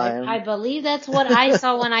time. Yes, I believe that's what I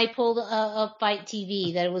saw when I pulled up Fight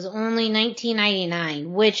TV, that it was only $19.99,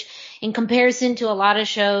 which in comparison to a lot of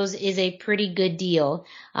shows is a pretty good deal.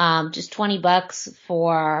 Just $20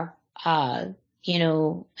 for, at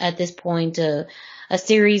this point, a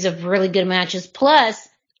series of really good matches, plus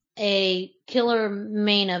a killer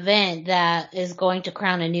main event that is going to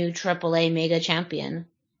crown a new AAA mega champion.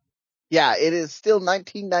 Yeah, it is still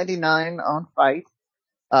 $19.99 on Fight.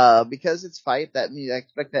 Because it's Fight, I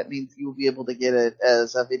expect that means you'll be able to get it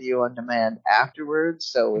as a video on demand afterwards.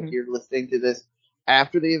 So if you're listening to this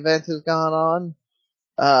after the event has gone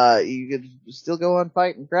on, you could still go on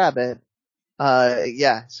Fight and grab it.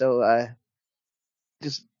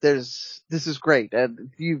 This is great. And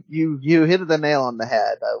you hit the nail on the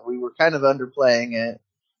head. We were kind of underplaying it,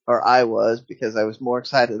 or I was, because I was more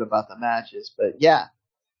excited about the matches. But yeah,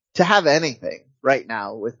 to have anything right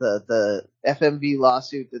now with the FMV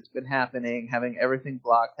lawsuit that's been happening, having everything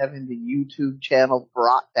blocked, having the YouTube channel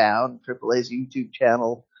brought down, AAA's YouTube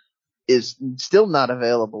channel is still not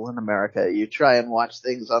available in America. You try and watch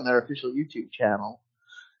things on their official YouTube channel.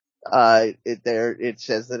 It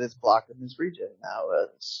says that it's blocked in this region now.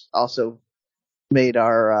 It's also made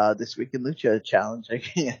our This Week in Lucha challenging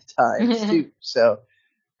at times too. So,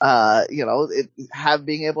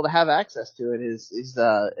 being able to have access to it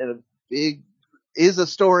is a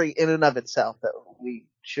story in and of itself that we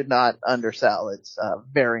should not undersell. It's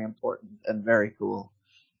very important and very cool.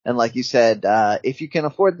 And like you said, if you can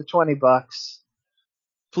afford the $20,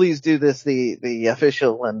 please do this the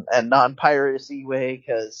official and non-piracy way,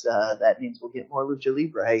 because that means we'll get more Lucha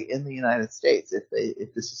Libre in the United States if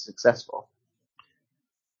this is successful.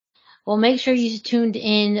 Well, make sure you tuned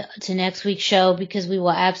in to next week's show, because we will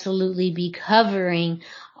absolutely be covering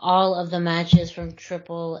all of the matches from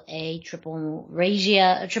Triple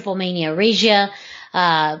Mania Regia,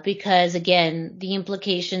 because again, the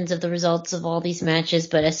implications of the results of all these matches,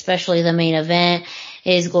 but especially the main event,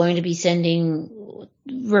 is going to be sending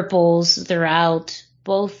ripples throughout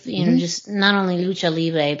both, just not only Lucha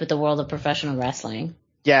Libre, but the world of professional wrestling.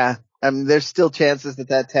 Yeah. there's still chances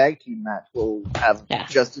that tag team match will have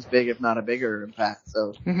just as big, if not a bigger impact.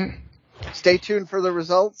 So stay tuned for the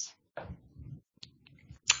results.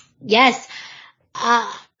 Yes.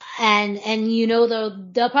 And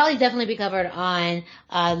they'll probably definitely be covered on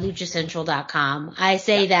luchacentral.com. I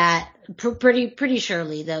say that pretty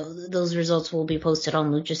surely those results will be posted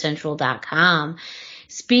on luchacentral.com.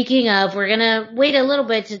 Speaking of, we're gonna wait a little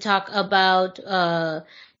bit to talk about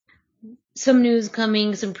some news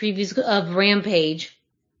coming, some previews of Rampage.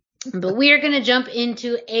 But we are gonna jump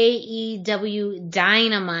into AEW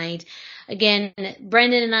Dynamite. Again,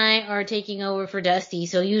 Brendan and I are taking over for Dusty,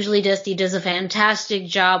 so usually Dusty does a fantastic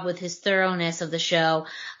job with his thoroughness of the show.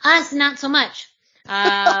 Us, not so much.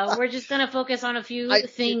 We're just going to focus on a few things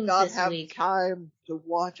this week. I did not have time to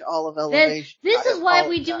watch all of Elevation. This is why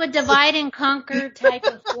we do a divide and conquer type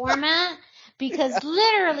of format, because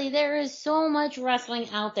literally there is so much wrestling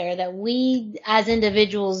out there that we as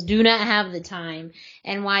individuals do not have the time,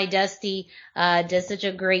 and why Dusty does such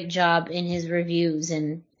a great job in his reviews.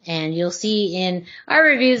 And you'll see in our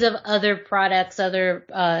reviews of other products,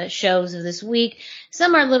 other shows of this week,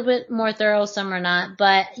 some are a little bit more thorough, some are not.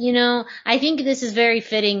 But, I think this is very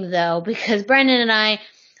fitting, though, because Brendan and I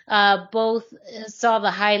both saw the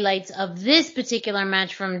highlights of this particular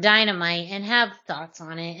match from Dynamite and have thoughts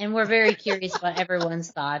on it. And we're very curious about everyone's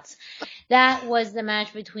thoughts. That was the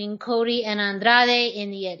match between Cody and Andrade in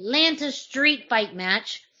the Atlanta Street Fight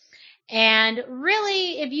match. And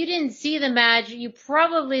really, if you didn't see the match, you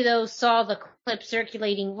probably, though, saw the clip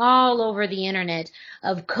circulating all over the internet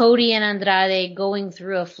of Cody and Andrade going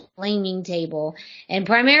through a flaming table. And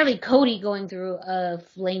primarily Cody going through a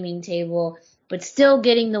flaming table, but still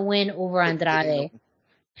getting the win over Andrade.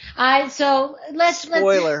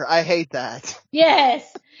 Spoiler, I hate that. Yes.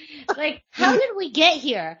 Like, how did we get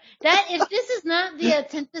here? If this is not the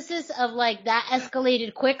antithesis of, that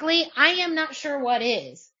escalated quickly, I am not sure what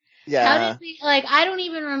is. Yeah. How did we, I don't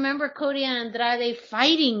even remember Cody and Andrade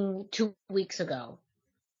fighting 2 weeks ago.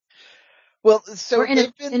 Well, so in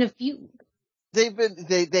a feud.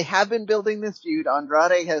 They have been building this feud.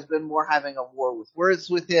 Andrade has been more having a war with words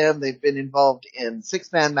with him. They've been involved in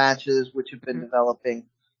 6-man matches, which have been developing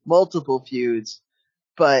multiple feuds.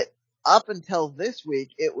 But up until this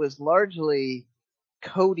week, it was largely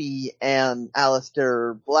Cody and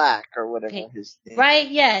Aleister Black, or whatever his name. Right,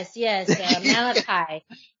 yes, Malachi.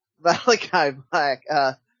 Malachi Black.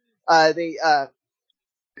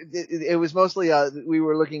 It was mostly, we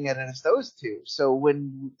were looking at it as those two. So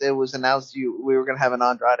when it was announced we were going to have an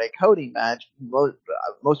Andrade Cody match,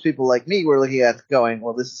 most people like me were looking at it going,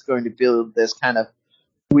 well, this is going to build this kind of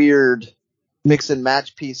weird mix and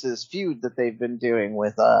match pieces feud that they've been doing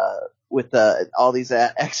with all these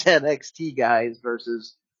ex-NXT guys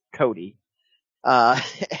versus Cody.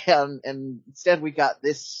 And instead we got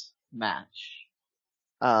this match.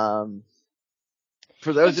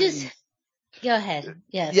 For those of you, go ahead.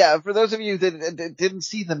 Yes. Yeah, for those of you that didn't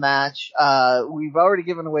see the match, we've already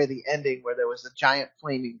given away the ending where there was a giant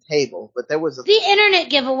flaming table, but there was the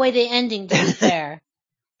internet gave away the ending, to be fair.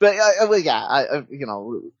 But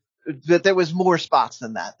but there was more spots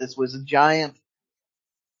than that. This was a giant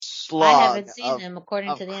slog. I haven't seen them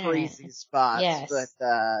according to the internet. Crazy spots. Yes.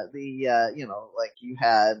 But you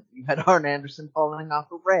had Arn Anderson falling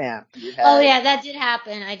off a ramp. Oh yeah, that did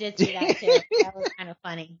happen. I did see that too. That was kind of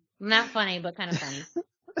funny. Not funny, but kind of funny.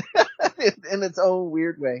 In its own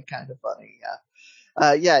weird way, kind of funny.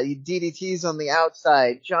 Yeah. DDTs on the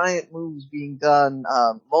outside, giant moves being done,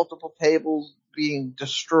 multiple tables being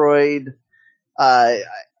destroyed.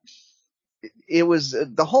 It was,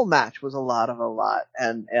 the whole match was a lot,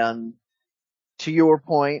 and to your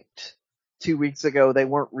point, 2 weeks ago, they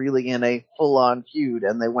weren't really in a full-on feud,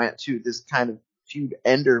 and they went to this kind of feud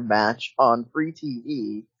ender match on free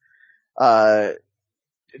TV,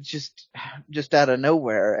 just out of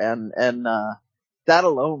nowhere, and that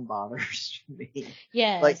alone bothers me.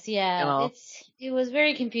 Yes, it was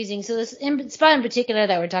very confusing. So this spot in particular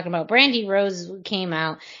that we're talking about, Brandy Rose came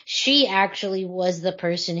out. She actually was the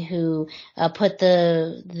person who put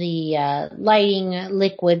the lighting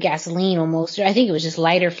liquid, gasoline almost, or I think it was just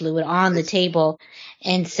lighter fluid, on the table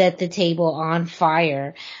and set the table on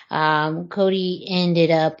fire. Cody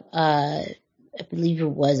ended up, I believe it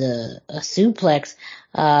was a suplex.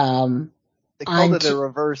 They called it a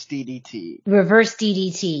reverse DDT. Reverse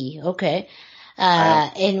DDT, okay.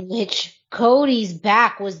 In which Cody's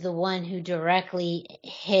back was the one who directly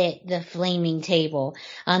hit the flaming table.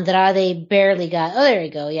 Andrade barely got, oh, there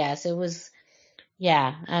you go, yes, it was,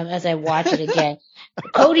 as I watch it again.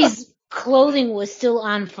 Cody's clothing was still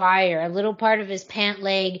on fire. A little part of his pant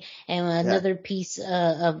leg and another piece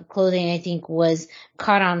of clothing, I think, was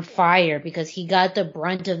caught on fire because he got the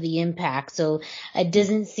brunt of the impact. So it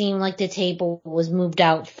doesn't seem like the table was moved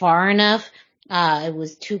out far enough. It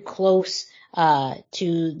was too close to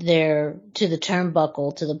the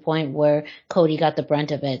turnbuckle to the point where Cody got the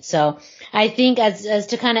brunt of it. So I think as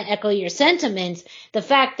to kind of echo your sentiments, the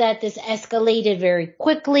fact that this escalated very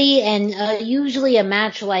quickly and usually a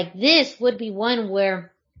match like this would be one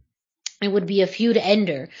where it would be a feud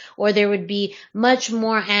ender or there would be much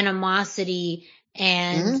more animosity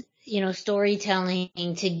and,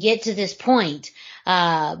 storytelling to get to this point.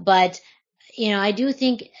 But I do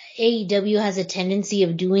think AEW has a tendency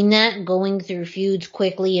of doing that, going through feuds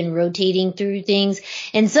quickly and rotating through things.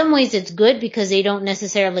 In some ways it's good because they don't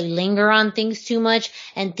necessarily linger on things too much,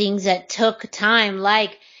 and things that took time,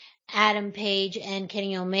 like Adam Page and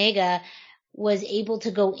Kenny Omega, was able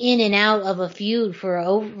to go in and out of a feud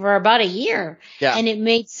for about a year. Yeah. And it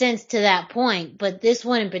made sense to that point. But this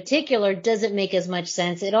one in particular doesn't make as much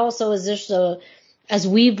sense. It also is just as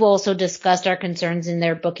we've also discussed our concerns in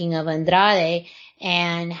their booking of Andrade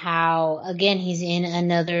and how, again, he's in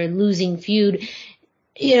another losing feud.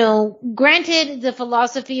 Granted, the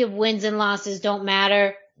philosophy of wins and losses don't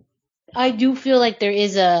matter. I do feel like there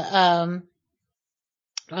is a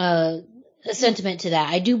sentiment to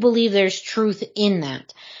that. I do believe there's truth in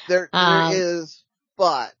that. There is,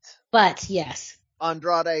 but yes.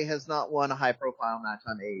 Andrade has not won a high-profile match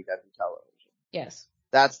on AEW television. Yes.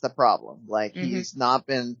 That's the problem. Like, he's not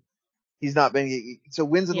been, so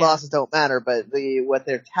wins and losses don't matter, but what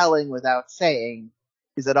they're telling without saying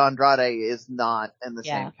is that Andrade is not in the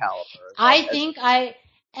same caliber. I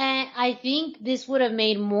think this would have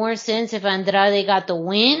made more sense if Andrade got the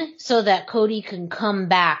win so that Cody can come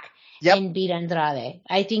back and beat Andrade.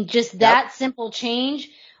 I think just that simple change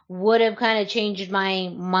would have kind of changed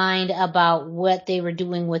my mind about what they were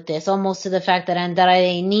doing with this, almost to the fact that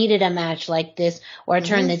Andrade needed a match like this or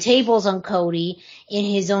turn the tables on Cody in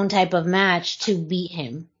his own type of match to beat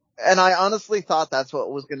him. And I honestly thought that's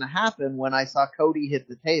what was going to happen when I saw Cody hit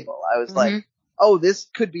the table. I was like, oh, this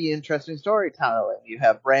could be interesting storytelling. You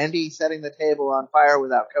have Brandy setting the table on fire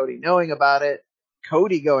without Cody knowing about it,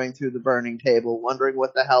 Cody going through the burning table, wondering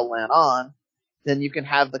what the hell went on. Then you can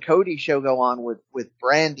have the Cody show go on with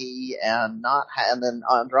Brandy and then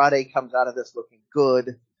Andrade comes out of this looking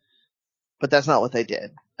good. But that's not what they did.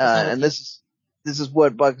 And this is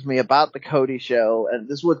what bugs me about the Cody show, and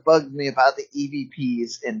this is what bugs me about the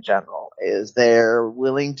EVPs in general, is they're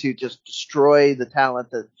willing to just destroy the talent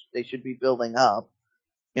that they should be building up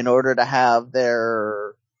in order to have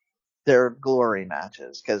their glory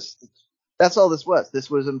matches. Cause that's all this was. This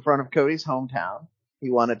was in front of Cody's hometown. He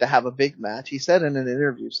wanted to have a big match. He said in an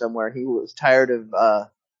interview somewhere he was tired of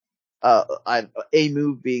A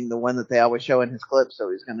Move being the one that they always show in his clips, so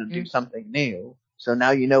he's going to do something new. So now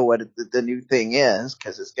you know what the new thing is,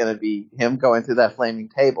 because it's going to be him going through that flaming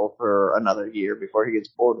table for another year before he gets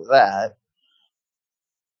bored of that.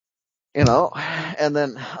 And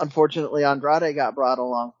then unfortunately Andrade got brought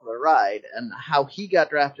along for the ride, and how he got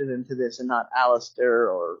drafted into this and not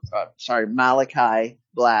Malachi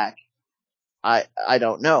Black. I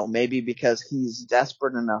don't know. Maybe because he's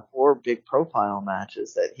desperate enough for big profile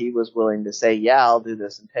matches that he was willing to say, yeah, I'll do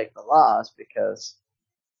this and take the loss, because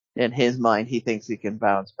in his mind he thinks he can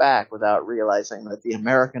bounce back, without realizing that the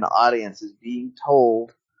American audience is being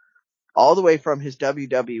told all the way from his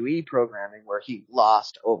WWE programming, where he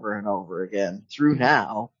lost over and over again, through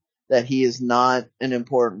now, that he is not an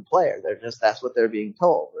important player. That's what they're being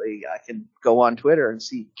told. I can go on Twitter and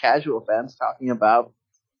see casual fans talking about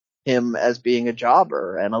him as being a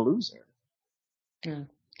jobber and a loser.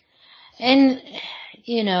 And,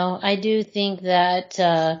 I do think that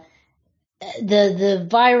the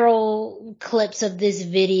viral clips of this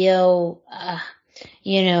video,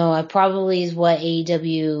 probably is what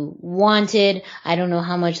AEW wanted. I don't know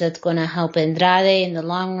how much that's going to help Andrade in the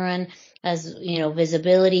long run as,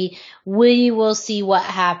 visibility. We will see what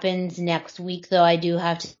happens next week, though. I do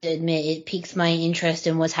have to admit it piques my interest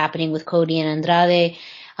in what's happening with Cody and Andrade.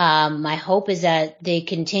 My hope is that they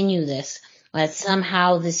continue this, that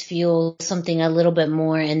somehow this fuels something a little bit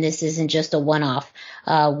more and this isn't just a one-off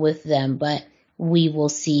with them, but we will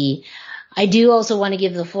see. I do also want to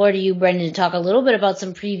give the floor to you, Brendan, to talk a little bit about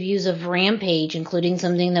some previews of Rampage, including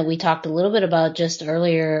something that we talked a little bit about just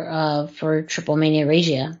earlier for Triple Mania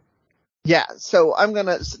Regia. Yeah, so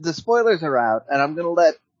the spoilers are out, and I'm gonna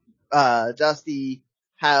let Dusty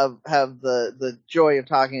have the joy of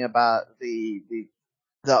talking about the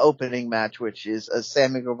opening match, which is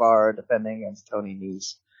Sammy Guevara defending against Tony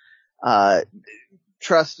Nese.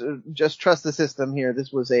 trust the system here.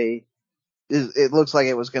 It looks like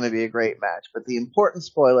it was going to be a great match. But the important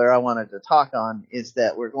spoiler I wanted to talk on is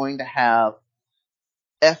that we're going to have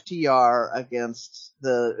FTR against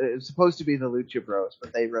it's supposed to be the Lucha Bros,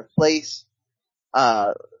 but they replaced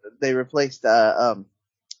why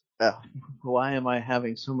am I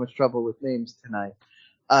having so much trouble with names tonight?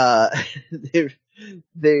 The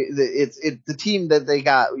team that they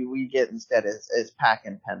got, we get instead is Pac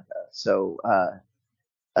and Penta. So,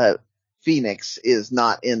 Phoenix is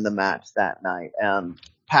not in the match that night, and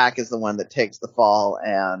Pac is the one that takes the fall,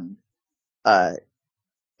 and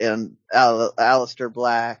Aleister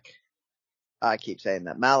Black, I keep saying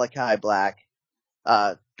that, Malachi Black,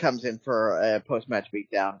 comes in for a post-match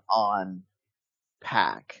beatdown on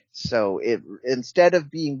Pac. So instead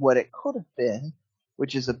of being what it could have been,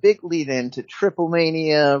 which is a big lead in to Triple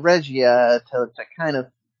Mania Regia to kind of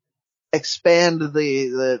expand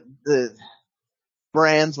the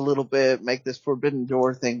brands a little bit, make this Forbidden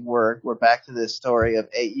Door thing work. We're back to this story of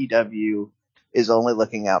AEW is only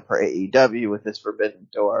looking out for AEW with this Forbidden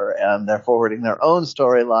Door, and they're forwarding their own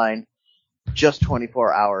storyline just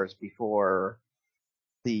 24 hours before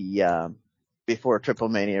Triple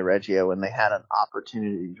Mania Regia, when they had an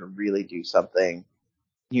opportunity to really do something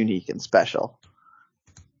unique and special.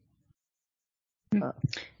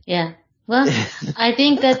 Yeah. Well, I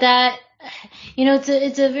think that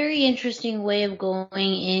it's a very interesting way of going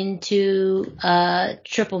into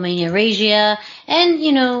Triple Mania Regia, and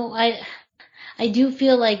I do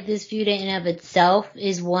feel like this feud in and of itself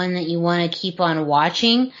is one that you want to keep on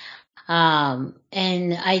watching.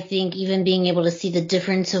 And I think even being able to see the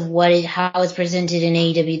difference of how it's presented in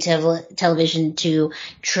AEW television to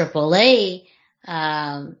AAA,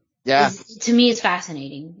 to me is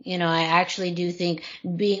fascinating. I actually do think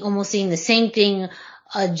almost seeing the same thing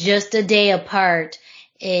just a day apart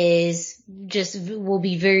will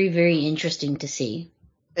be very, very interesting to see.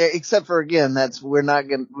 Except for, again, we're not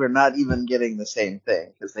even getting the same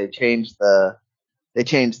thing, because they changed the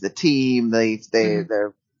team.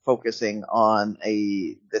 They're focusing on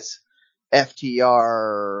this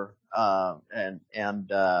FTR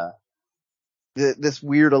this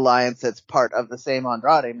weird alliance that's part of the same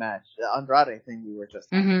Andrade thing we were just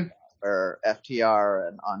talking about, where FTR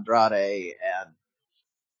and Andrade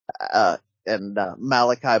and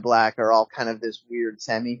Malachi Black are all kind of this weird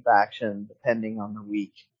semi-faction depending on the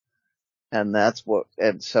week. And that's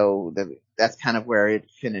kind of where it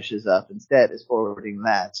finishes up instead, is forwarding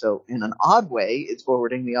that. So in an odd way, it's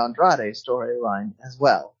forwarding the Andrade storyline as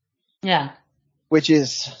well. Yeah. Which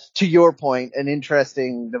is, to your point, an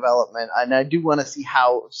interesting development. And I do want to see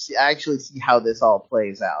how this all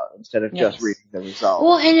plays out instead of just reading the results.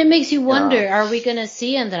 Well, and it makes you wonder, are we going to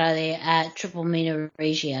see Andrade at Triple Mania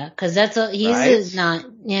Regia? Because he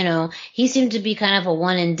seemed to be kind of a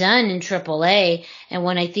one and done in AAA. And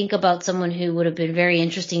when I think about someone who would have been very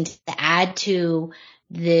interesting to add to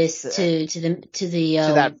this, to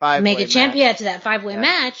that Mega Champion, to that 5-way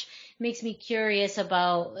match, makes me curious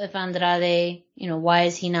about if Andrade, why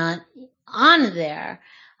is he not on there?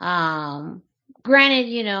 Granted,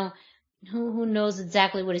 who knows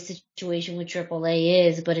exactly what his situation with AAA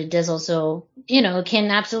is, but it does also, it can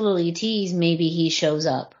absolutely tease maybe he shows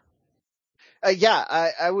up.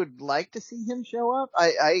 I would like to see him show up.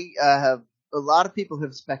 I have a lot of people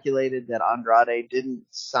have speculated that Andrade didn't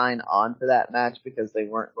sign on for that match because they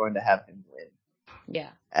weren't going to have him win. Yeah.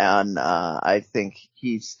 And I think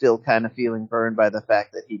he's still kind of feeling burned by the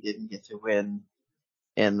fact that he didn't get to win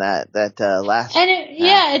in that last.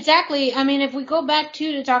 Yeah, exactly. I mean, if we go back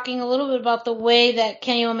to talking a little bit about the way that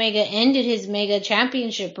Kenny Omega ended his Mega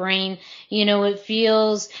Championship reign, it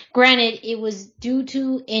feels, granted, it was due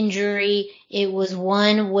to injury. It was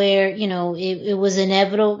one where, it was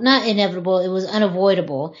not inevitable, it was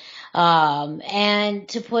unavoidable. And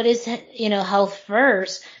to put his, health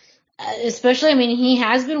first, especially, he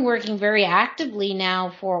has been working very actively now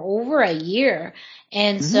for over a year.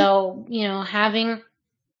 And so, having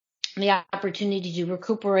the opportunity to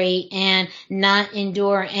recuperate and not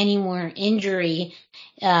endure any more injury,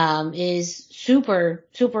 is super,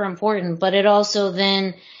 super important. But it also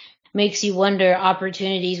then makes you wonder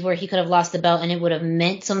opportunities where he could have lost the belt and it would have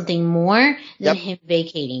meant something more than him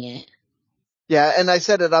vacating it. Yeah, and I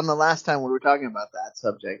said it on the last time when we were talking about that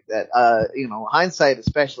subject, that, hindsight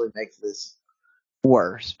especially makes this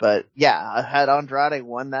worse. But yeah, had Andrade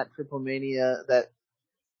won that Triple Mania,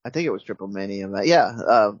 I think it was Triple Mania,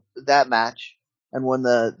 that match, and won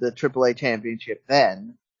the AAA championship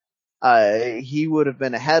then, he would have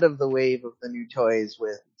been ahead of the wave of the new toys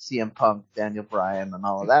with CM Punk, Daniel Bryan, and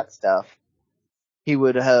all of that stuff. He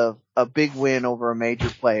would have a big win over a major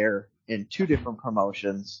player in two different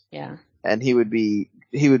promotions. Yeah. And he would be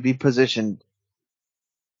positioned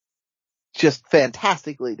just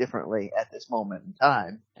fantastically differently at this moment in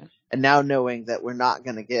time. Yeah. And now knowing that we're not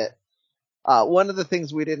going to get, one of the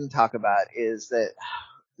things we didn't talk about is that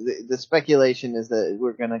the speculation is that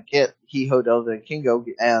we're going to get Hijo del Vikingo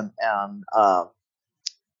and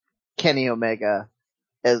Kenny Omega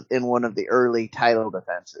as in one of the early title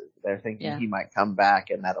defenses. They're thinking he might come back,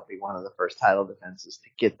 and that'll be one of the first title defenses to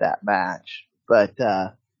get that match. But,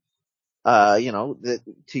 you know,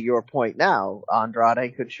 to your point now,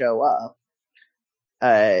 Andrade could show up,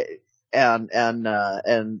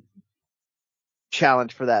 and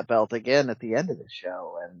challenge for that belt again at the end of the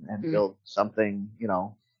show and build something, you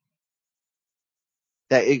know,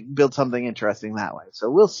 build something interesting that way.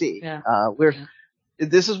 So we'll see. Yeah.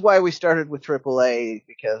 This is why we started with AAA,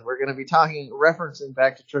 because we're going to be referencing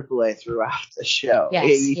back to AAA throughout the show. Yes,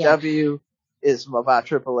 AEW is about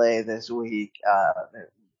AAA this week.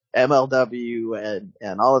 MLW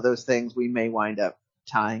and all of those things, we may wind up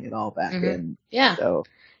tying it all back in. Yeah. So,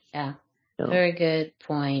 yeah. You know. Very good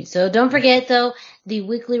point. So don't forget, though, the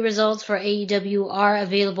weekly results for AEW are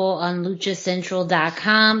available on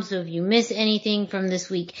luchacentral.com. So if you miss anything from this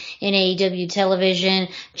week in AEW television,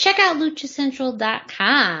 check out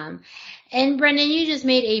luchacentral.com. And Brendan, you just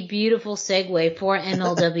made a beautiful segue for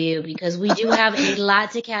MLW because we do have a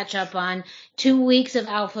lot to catch up on. 2 weeks of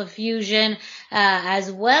Alpha Fusion, as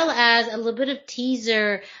well as a little bit of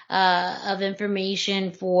teaser of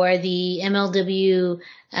information for the MLW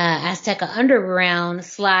Azteca Underground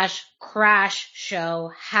 / Crash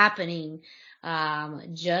show happening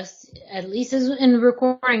just at least in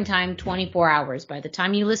recording time, 24 hours. By the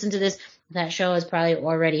time you listen to this, that show has probably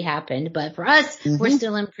already happened, but for us, we're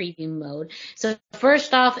still in preview mode. So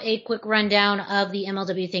first off, a quick rundown of the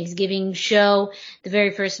MLW Thanksgiving show. The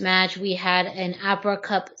very first match, we had an Opera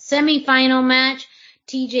Cup semifinal match,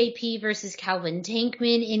 TJP versus Calvin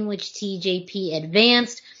Tankman, in which TJP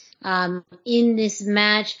advanced. In this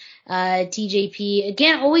match, TJP,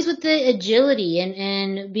 again, always with the agility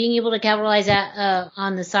and being able to capitalize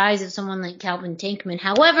on the size of someone like Calvin Tankman.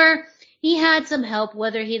 However, he had some help,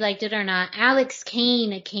 whether he liked it or not. Alex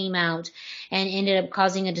Kane came out and ended up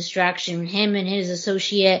causing a distraction. Him and his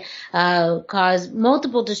associate caused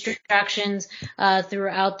multiple distractions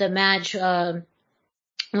throughout the match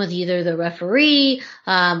with either the referee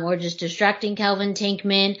or just distracting Calvin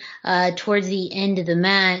Tankman. Towards the end of the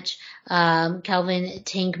match, Calvin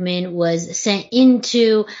Tankman was sent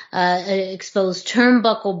into an exposed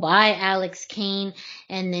turnbuckle by Alex Kane,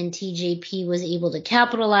 and then TJP was able to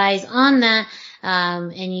capitalize on that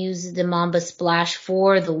and use the Mamba Splash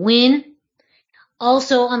for the win.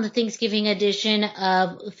 Also on the Thanksgiving edition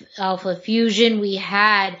of Alpha Fusion, we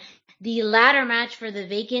had the ladder match for the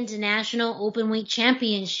vacant National Openweight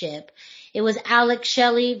Championship. It was Alex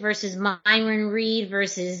Shelley versus Myron Reed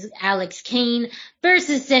versus Alex Kane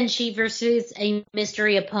versus Senshi versus a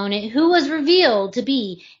mystery opponent who was revealed to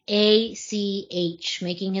be ACH,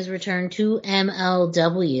 making his return to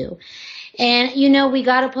MLW. And, you know, we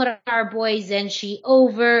got to put our boy Senshi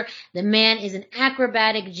over. The man is an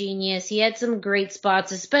acrobatic genius. He had some great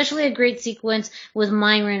spots, especially a great sequence with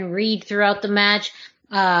Myron Reed throughout the match.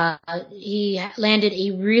 He landed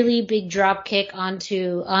a really big drop kick on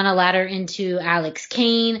a ladder into Alex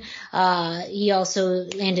Kane. He also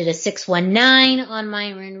landed a 619 on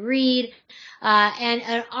Myron Reed. And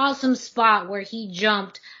an awesome spot where he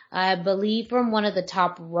jumped, I believe, from one of the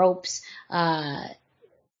top ropes, to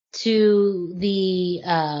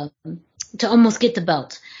almost get the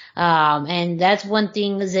belt. And that's one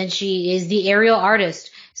thing. Senshi is the aerial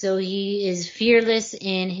artist. So he is fearless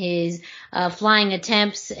in his flying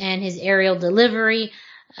attempts and his aerial delivery.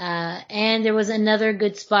 And there was another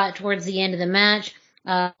good spot towards the end of the match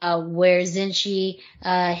where Senshi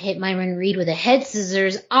hit Myron Reed with a head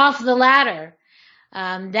scissors off the ladder.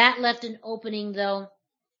 That left an opening, though,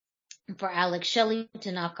 for Alex Shelley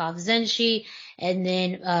to knock off Senshi. And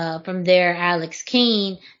then from there, Alex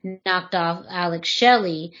Kane knocked off Alex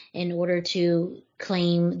Shelley in order to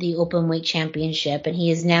claim the Openweight Championship. And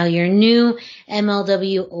he is now your new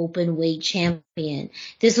MLW Openweight Champion.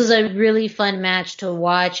 This was a really fun match to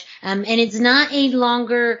watch. And it's not a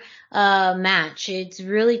longer match. It's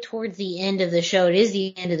really towards the end of the show. It is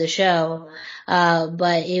the end of the show.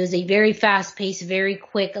 But it was a very fast-paced, very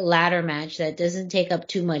quick ladder match that doesn't take up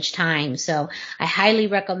too much time. So I highly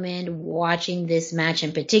recommend watching this match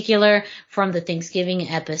in particular from the Thanksgiving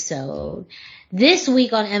episode. This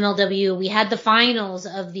week on MLW, we had the finals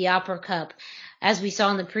of the Opera Cup. As we saw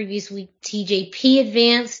in the previous week, TJP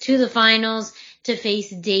advanced to the finals to face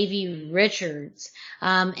Davey Richards.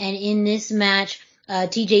 And in this match,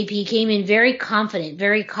 TJP came in very confident,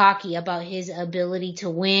 very cocky about his ability to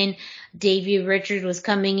win. Davey Richards was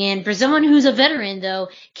coming in. For someone who's a veteran, though,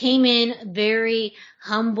 came in very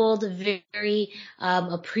humbled, very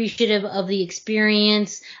appreciative of the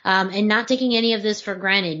experience, and not taking any of this for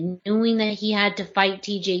granted, knowing that he had to fight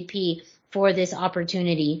TJP for this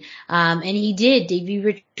opportunity. And he did. Davey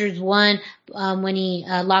Richards won when he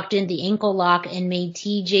locked in the ankle lock and made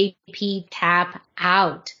TJP tap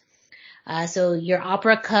out. So your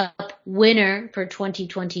Opera Cup winner for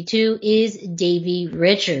 2022 is Davey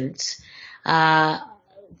Richards.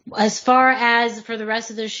 As far as for the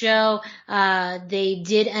rest of the show, they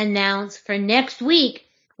did announce for next week,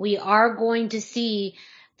 we are going to see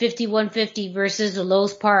 5150 versus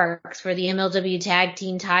Los Parks for the MLW Tag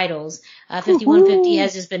Team titles. 5150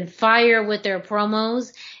 has just been fire with their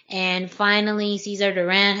promos, and finally Cesar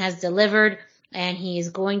Duran has delivered, and he is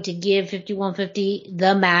going to give 5150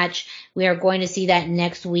 the match. We are going to see that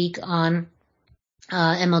next week on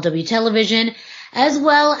MLW television, as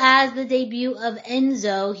well as the debut of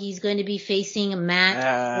Enzo. He's going to be facing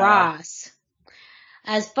Matt Ross.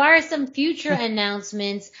 As far as some future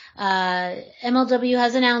announcements, MLW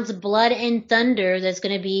has announced Blood and Thunder that's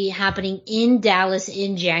going to be happening in Dallas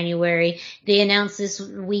in January. They announced this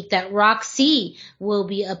week that Roxy will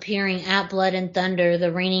be appearing at Blood and Thunder,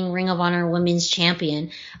 the reigning Ring of Honor Women's Champion.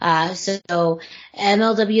 So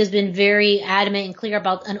MLW has been very adamant and clear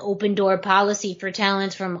about an open door policy for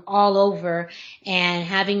talents from all over, and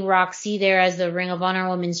having Roxy there as the Ring of Honor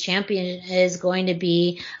Women's Champion is going to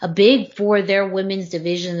be a big for their women's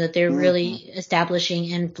division that they're really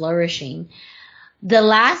establishing and flourishing. The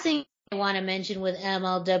last thing I want to mention with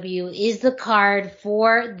MLW is the card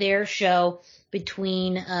for their show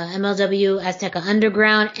between MLW Azteca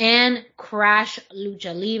Underground and Crash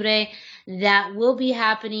Lucha Libre that will be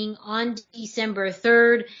happening on December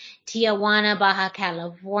 3rd, Tijuana, Baja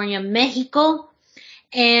California, Mexico.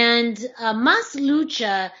 And Mas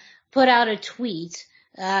Lucha put out a tweet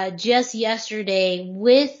just yesterday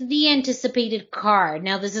with the anticipated card.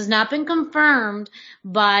 Now, this has not been confirmed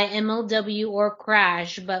by MLW or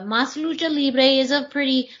Crash, but Mas Lucha Libre is a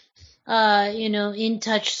pretty,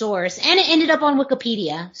 in-touch source. And it ended up on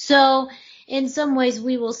Wikipedia. So, in some ways,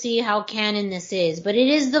 we will see how canon this is. But it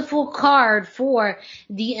is the full card for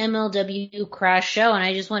the MLW Crash show. And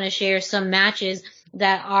I just want to share some matches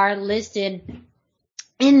that are listed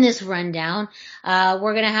in this rundown.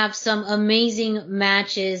 We're going to have some amazing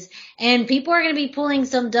matches, and people are going to be pulling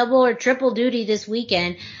some double or triple duty this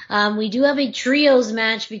weekend. We do have a trios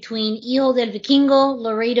match between Hijo del Vikingo,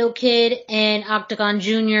 Laredo Kid, and Octagon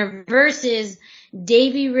Jr. versus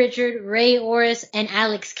Davey Richard, Ray Oris, and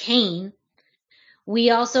Alex Kane.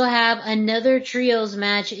 We also have another trios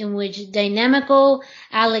match in which Dynamico,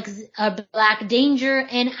 Black Danger,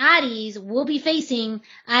 and Aries will be facing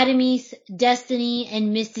Aramis, Destiny,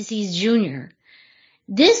 and Mystices Jr.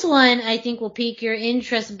 This one, I think, will pique your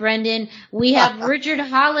interest, Brendan. We have Richard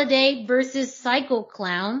Holiday versus Psycho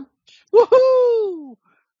Clown. Woohoo!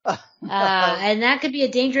 And that could be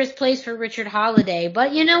a dangerous place for Richard Holiday.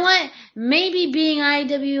 But you know what? Maybe being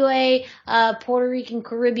IWA Puerto Rican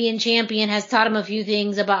Caribbean champion has taught him a few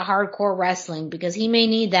things about hardcore wrestling, because he may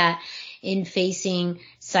need that in facing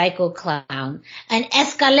Psycho Clown. An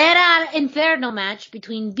Escalera al Inferno match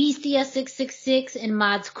between Bestia 666 and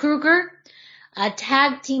Mads Kruger. A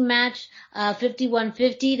tag team match,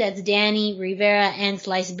 5150, that's Danny Rivera and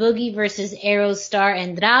Slice Boogie versus Aerostar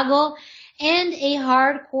and Drago. And a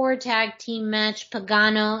hardcore tag team match,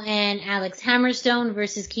 Pagano and Alex Hammerstone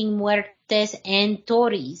versus King Muertes and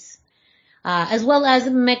Torres. As well as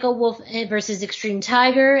Mecha Wolf versus Extreme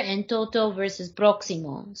Tiger and Toto versus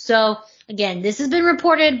Proximo. So, again, this has been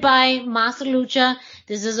reported by Mas Lucha.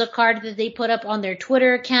 This is a card that they put up on their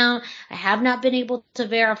Twitter account. I have not been able to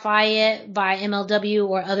verify it by MLW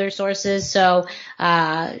or other sources, so,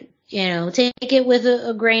 take it with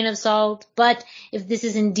a grain of salt. But if this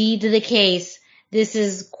is indeed the case, this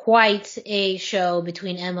is quite a show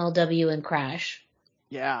between MLW and Crash.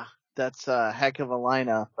 Yeah, that's a heck of a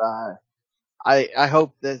lineup. I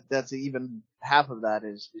hope that's even half of that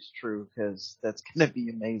is true, because that's going to be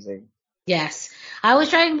amazing. Yes. I was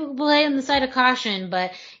trying to play on the side of caution,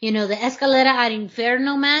 but, the Escalera al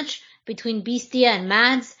Inferno match between Bestia and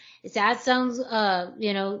Mads, that sounds,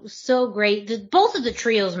 so great. Both of the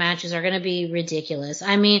trios matches are going to be ridiculous.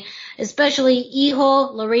 I mean, especially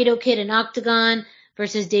Hijo, Laredo Kid, and Octagon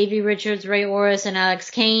versus Davey Richards, Ray Oris, and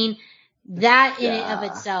Alex Kane. That in and of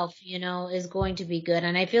itself, is going to be good.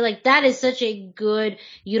 And I feel like that is such a good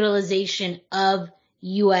utilization of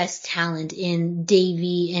U.S. talent in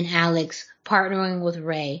Davey and Alex partnering with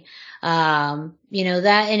Ray.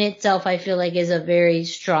 That in itself I feel like is a very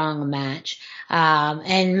strong match.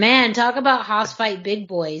 And man, talk about house fight big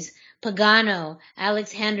boys. Pagano,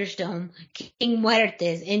 Alex Henderstone, King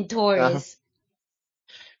Muertes, and Torres.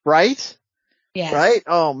 Right? Yes. Right?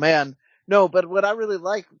 Oh, man. No, but what I really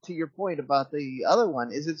like, to your point about the other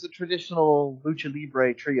one, is it's a traditional Lucha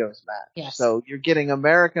Libre trios match. Yes. So you're getting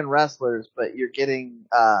American wrestlers, but you're getting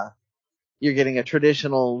a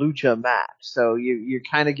traditional lucha match. So you're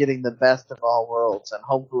kind of getting the best of all worlds, and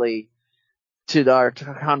hopefully, to our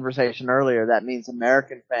conversation earlier, that means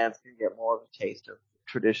American fans can get more of a taste of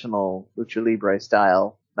traditional Lucha Libre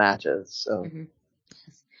style matches. So. Mm-hmm.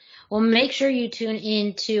 Well, make sure you tune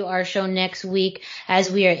in to our show next week as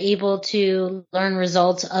we are able to learn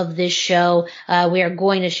results of this show. We are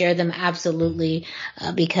going to share them absolutely,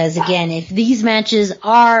 because again, if these matches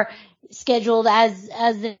are scheduled as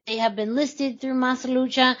they have been listed through Masa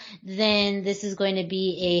Lucha, then this is going to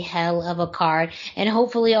be a hell of a card. And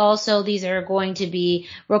hopefully also these are going to be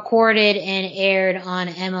recorded and aired on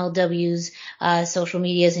MLW's social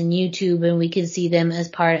medias and YouTube, and we can see them as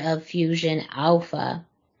part of Fusion Alpha.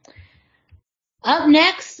 Up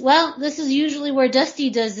next, well, this is usually where Dusty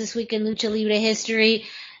does this week in Lucha Libre history,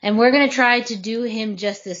 and we're going to try to do him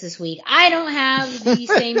justice this week. I don't have the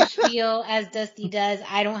same spiel as Dusty does.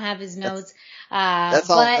 I don't have his notes. That's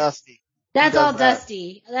all Dusty. That's all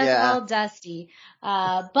Dusty. That's all Dusty.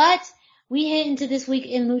 But we hit into this week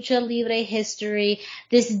in Lucha Libre history.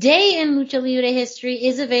 This day in Lucha Libre history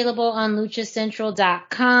is available on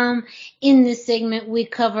luchacentral.com. In this segment, we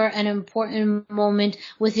cover an important moment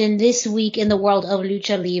within this week in the world of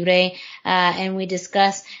Lucha Libre, and we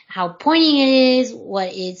discuss how poignant it is,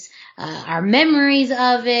 what it's, our memories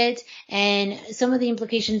of it, and some of the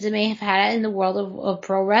implications it may have had in the world of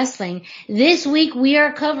pro wrestling. This week, we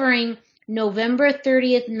are covering November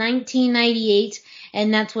 30th, 1998,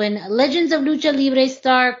 and that's when Legends of Lucha Libre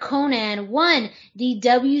star Konnan won the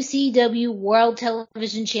WCW World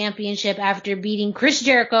Television Championship after beating Chris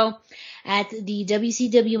Jericho at the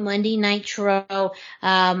WCW Monday Nitro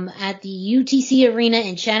at the UTC Arena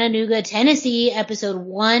in Chattanooga, Tennessee, episode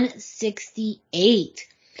 168.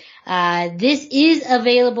 This is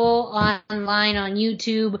available online on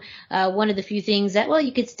YouTube, one of the few things that, well,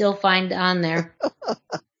 you could still find on there.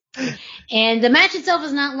 And the match itself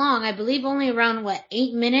is not long. I believe only around,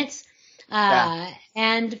 8 minutes?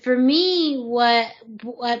 And for me, what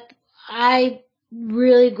I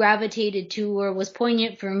really gravitated to or was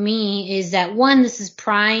poignant for me is that, one, this is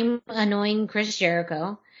prime annoying Chris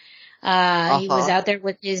Jericho. He was out there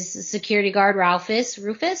with his security guard, Ralphus,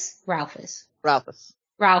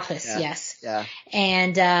 yes. Yeah.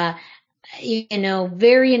 And,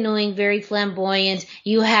 very annoying, very flamboyant.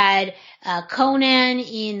 You had Konnan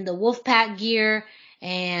in the Wolfpack gear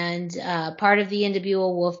and part of the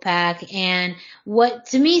NWO Wolfpack. And what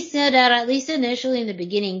to me stood out, at least initially in the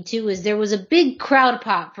beginning too, is there was a big crowd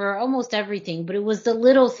pop for almost everything, but it was the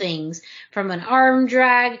little things, from an arm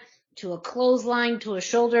drag to a clothesline to a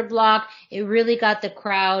shoulder block. It really got the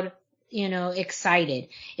crowd excited.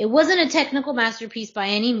 It wasn't a technical masterpiece by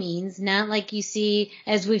any means, not like you see,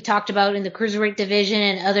 as we've talked about in the Cruiserweight division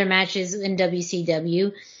and other matches in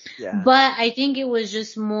WCW. Yeah. But I think it was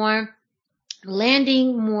just more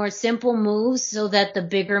landing more simple moves so that the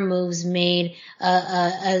bigger moves made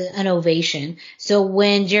an ovation. So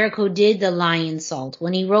when Jericho did the Lion Salt,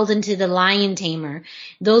 when he rolled into the Lion Tamer,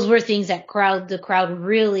 those were things that the crowd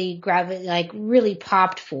really really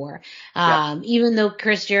popped for. Even though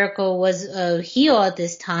Chris Jericho was a heel at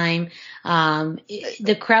this time,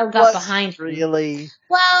 the crowd got behind him. Really?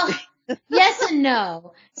 Well, yes and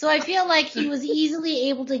no. So I feel like he was easily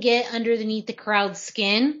able to get underneath the crowd's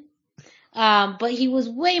skin. But he was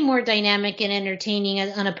way more dynamic and entertaining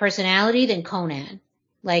on a personality than Konnan.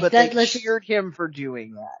 But they cheered him for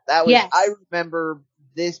doing that. That was, yes. I remember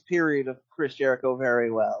this period of Chris Jericho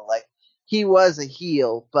very well. Like, he was a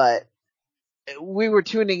heel, but we were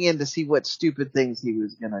tuning in to see what stupid things he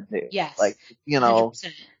was gonna do. Yes. Like,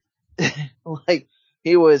 100%.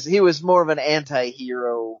 he was more of an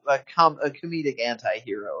anti-hero, a comedic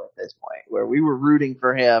anti-hero at this point, where we were rooting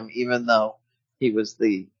for him even though he was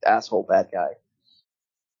the asshole bad guy.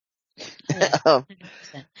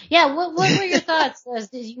 Yeah, what were your thoughts as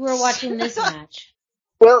you were watching this match?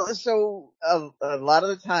 Well, so a lot of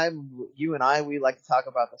the time, you and we like to talk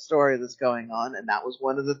about the story that's going on, and that was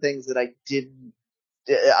one of the things that I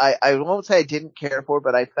won't say I didn't care for,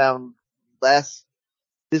 but I found this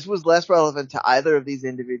was less relevant to either of these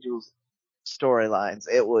individuals' storylines.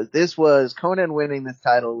 This was Konnan winning this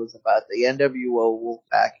title was about the NWO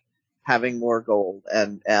Wolfpack having more gold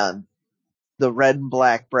and the red and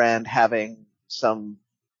black brand having some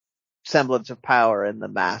semblance of power in the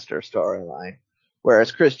master storyline.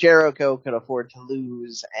 Whereas Chris Jericho could afford to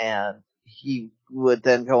lose, and he would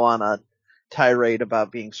then go on a tirade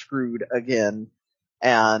about being screwed again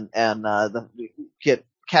and get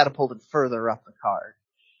catapulted further up the card.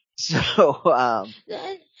 So,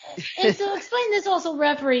 and so explain this also,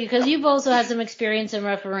 referee, because you've also had some experience in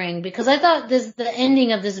refereeing, because I thought the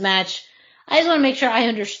ending of this match, I just want to make sure I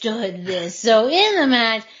understood this. So in the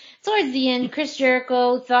match, towards the end, Chris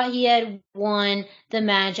Jericho thought he had won the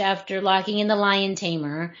match after locking in the Lion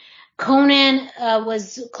Tamer. Conan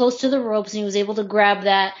was close to the ropes and he was able to grab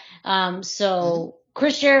that. So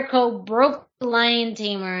Chris Jericho broke the Lion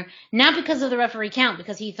Tamer, not because of the referee count,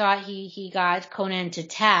 because he thought he got Conan to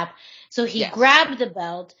tap. So he grabbed the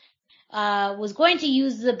belt, was going to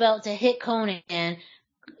use the belt to hit Conan.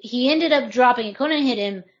 He ended up dropping it. Conan hit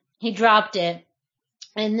him. He dropped it.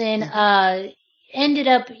 And then ended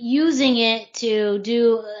up using it to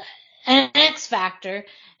do an X Factor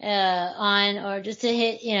or just to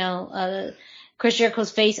hit, Chris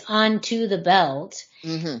Jericho's face onto the belt.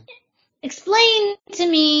 Mm-hmm. Explain to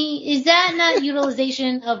me, is that not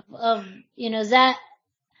utilization of is that?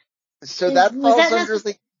 So that falls under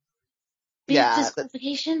the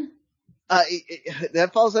disqualification.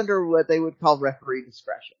 That falls under what they would call referee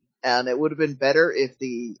discretion, and it would have been better if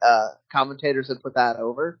the commentators had put that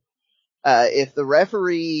over. If the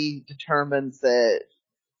referee determines that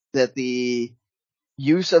the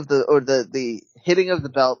use of the hitting of the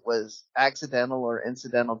belt was accidental or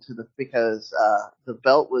incidental because the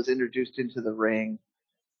belt was introduced into the ring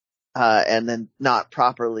and then not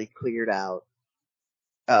properly cleared out,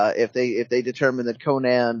 if they determine that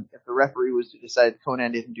if the referee was to decide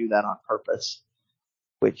Conan didn't do that on purpose,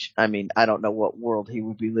 which, I mean, I don't know what world he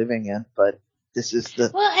would be living in, but this is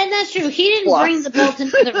well, and that's true. He didn't bring the belt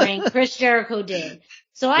into the ring. Chris Jericho did.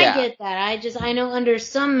 So I get that. I know under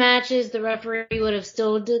some matches the referee would have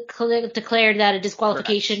still declared that a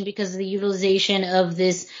disqualification because of the utilization of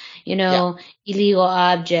this, illegal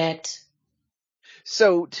object.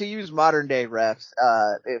 So to use modern day refs,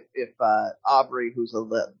 if Aubrey, who's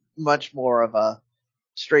much more of a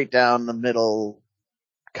straight down the middle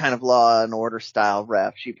kind of law and order style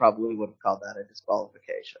ref, she probably would have called that a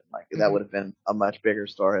disqualification. Like that would have been a much bigger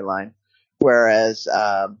storyline. Whereas,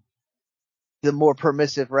 the more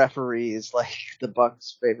permissive referees, like the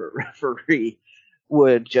Bucks' favorite referee,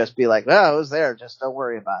 would just be like, "Oh, it was there. Just don't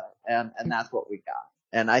worry about it." And that's what we got.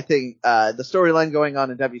 And I think, the storyline going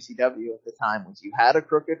on in WCW at the time was you had a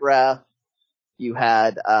crooked ref. You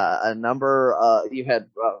had, you had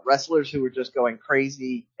wrestlers who were just going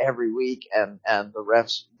crazy every week, and the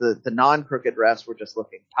refs, the non-crooked refs were just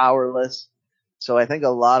looking powerless. So I think a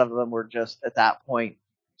lot of them were just, at that point,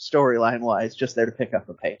 storyline wise, just there to pick up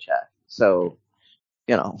a paycheck. So,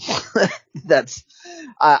 that's,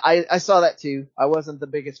 I saw that too. I wasn't the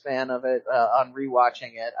biggest fan of it, on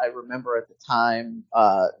rewatching it. I remember at the time,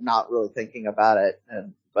 not really thinking about it.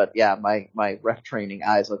 But yeah, my ref training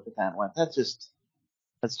eyes looked at that and went, that's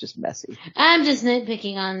just messy. I'm just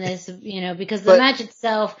nitpicking on this, because the match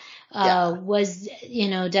itself was,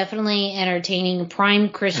 definitely entertaining. Prime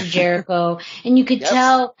Chris Jericho, and you could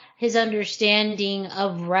tell his understanding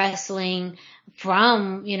of wrestling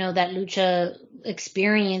from, that lucha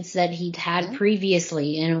experience that he'd had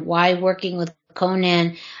previously, and why working with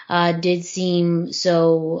Conan did seem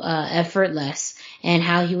so effortless, and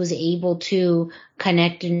how he was able to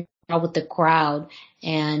connect with the crowd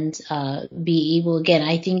and be able, again,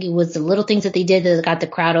 I think it was the little things that they did that got the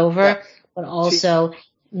crowd over, but also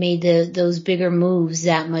made those bigger moves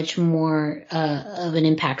that much more of an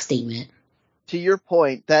impact statement. To your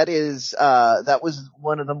point, that was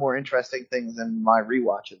one of the more interesting things in my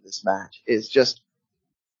rewatch of this match, is just,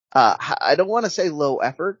 I don't want to say low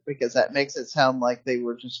effort, because that makes it sound like they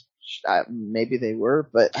were just, maybe they were,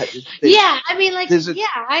 but I see what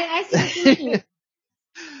you mean.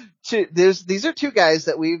 These are two guys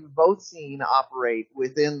that we've both seen operate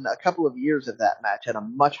within a couple of years of that match at a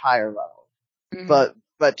much higher level. Mm-hmm.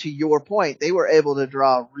 But to your point, they were able to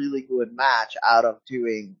draw a really good match out of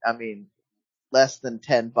doing, less than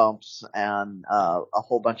 10 bumps and a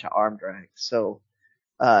whole bunch of arm drags. So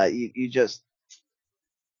you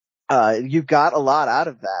got a lot out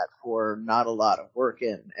of that for not a lot of work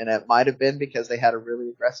in. And it might have been because they had a really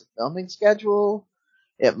aggressive filming schedule.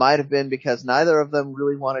 It might have been because neither of them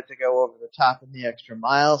really wanted to go over the top in the extra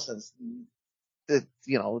mile, since the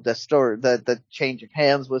change of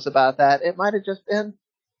hands was about that. It might have just been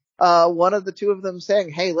one of the two of them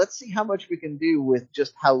saying, "Hey, let's see how much we can do with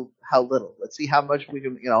just how little. Let's see how much we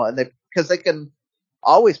can, and because they can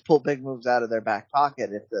always pull big moves out of their back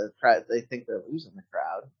pocket if they think they're losing the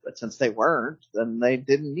crowd. But since they weren't, then they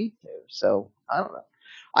didn't need to. So I don't know.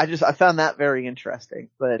 I found that very interesting.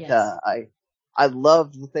 But Yes. I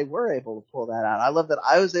loved that they were able to pull that out. I love that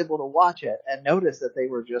I was able to watch it and notice that they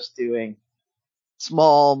were just doing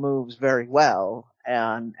small moves very well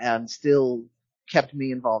and still kept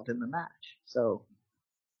me involved in the match. So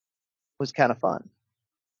it was kind of fun.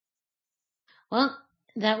 Well,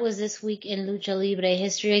 that was this week in Lucha Libre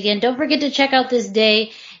history. Again, don't forget to check out this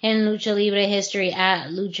day in Lucha Libre history at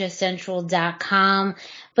luchacentral.com.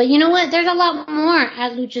 But you know what? There's a lot more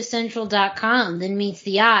at luchacentral.com than meets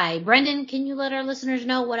the eye. Brendan, can you let our listeners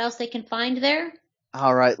know what else they can find there?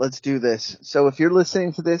 All right, let's do this. So if you're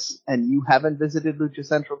listening to this and you haven't visited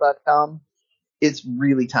luchacentral.com, it's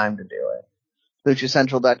really time to do it.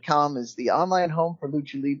 LuchaCentral.com is the online home for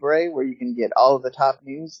Lucha Libre, where you can get all of the top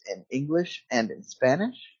news in English and in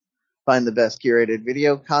Spanish, find the best curated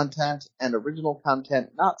video content and original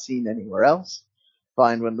content not seen anywhere else,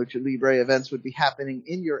 find when Lucha Libre events would be happening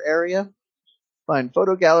in your area, find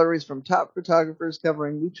photo galleries from top photographers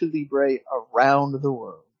covering Lucha Libre around the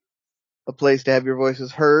world. A place to have your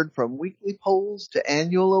voices heard, from weekly polls to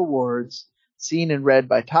annual awards, seen and read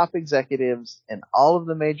by top executives in all of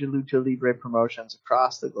the major Lucha Libre promotions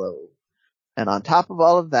across the globe. And on top of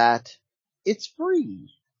all of that, it's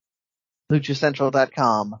free.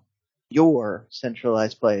 LuchaCentral.com, your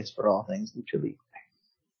centralized place for all things Lucha Libre.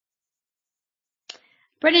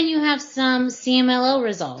 Brendan, you have some CMLL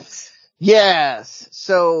results. Yes.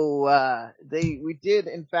 So we did,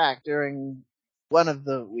 in fact, during one of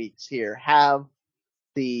the weeks here, have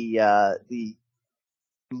the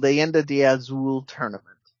Leyenda de Azul tournament,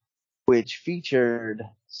 which featured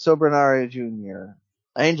Sobrinario Jr.,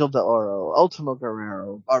 Angel de Oro, Ultimo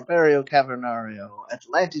Guerrero, Barbario Cavernario,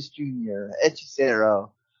 Atlantis Jr.,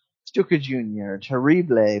 Hechicero, Stuka Jr.,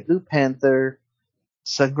 Terrible, Blue Panther,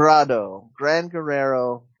 Sagrado, Gran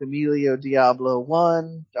Guerrero, Emilio Diablo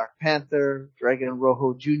 1, Dark Panther, Dragon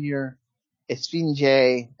Rojo Jr.,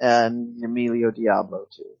 Esfinge, and Emilio Diablo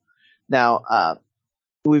 2. Now,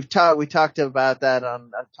 we talked about that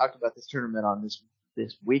I've talked about this tournament on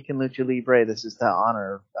this week in Lucha Libre. This is to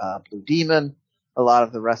honor Blue Demon. A lot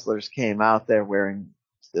of the wrestlers came out there wearing.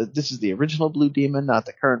 This is the original Blue Demon, not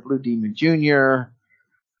the current Blue Demon Jr.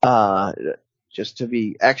 Just to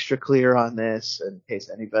be extra clear on this, in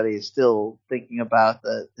case anybody is still thinking about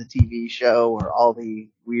the TV show or all the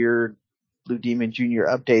weird Blue Demon Jr.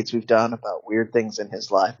 updates we've done about weird things in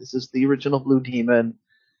his life. This is the original Blue Demon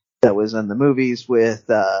that was in the movies with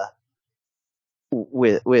the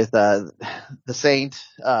Saint,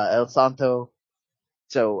 El Santo.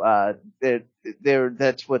 So,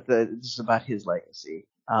 that's what this is about, his legacy.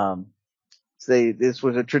 This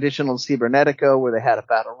was a traditional Cibernetico where they had a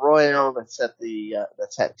battle royal that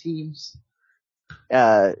set teams.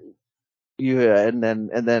 And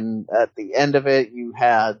then at the end of it, you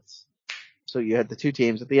had the two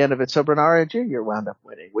teams. At the end of it, Sobrinario Jr. wound up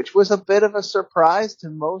winning, which was a bit of a surprise to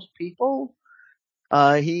most people.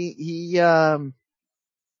 He of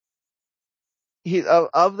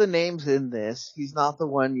the names in this, he's not the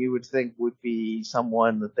one you would think would be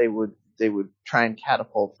someone that they would try and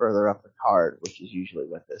catapult further up the card, which is usually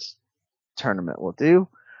what this tournament will do.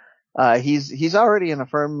 He's already in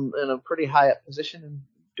a pretty high up position and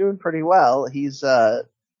doing pretty well. He's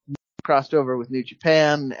crossed over with New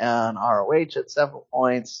Japan and ROH at several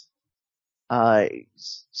points.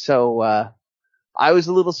 So I was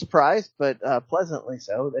a little surprised, but pleasantly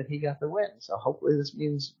so, that he got the win. So hopefully this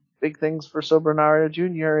means big things for Sobrinario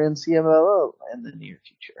Jr. in CMLL in the near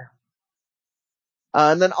future.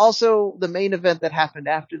 And then also the main event that happened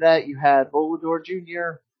after that, you had Volador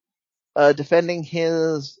Jr. Defending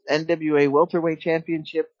his NWA Welterweight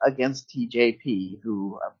Championship against TJP,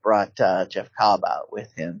 who brought Jeff Cobb out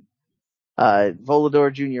with him.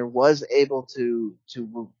 Volador Jr. was able to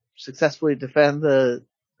successfully defend the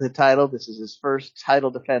title. This is his first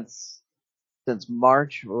title defense since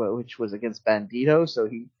March, which was against Bandito, so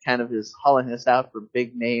he kind of is hauling this out for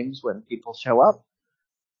big names when people show up.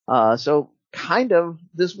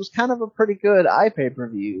 This was kind of a pretty good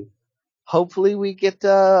pay-per-view. Hopefully we get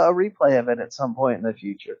a replay of it at some point in the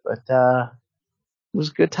future, but it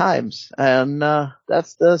was good times. And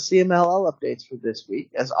that's the CMLL updates for this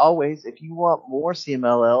week. As always, if you want more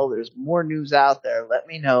CMLL, there's more news out there. Let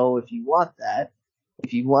me know if you want that.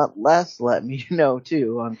 If you want less, let me know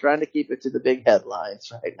too. I'm trying to keep it to the big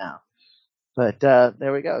headlines right now. But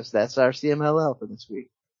there we go. So that's our CMLL for this week.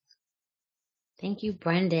 Thank you,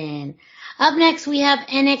 Brendan. Up next, we have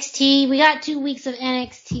NXT. We got 2 weeks of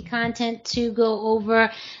NXT content to go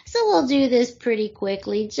over, so we'll do this pretty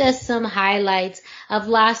quickly. Just some highlights of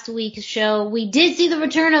last week's show. We did see the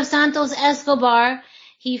return of Santos Escobar.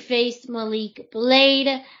 He faced Malik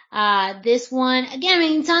Blade. This one, again, I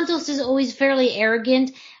mean, Santos is always fairly arrogant,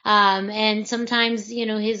 and sometimes,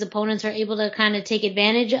 his opponents are able to kind of take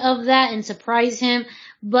advantage of that and surprise him.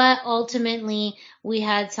 But ultimately, we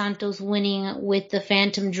had Santos winning with the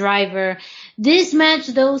Phantom Driver. This match,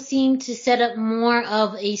 though, seemed to set up more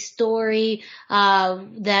of a story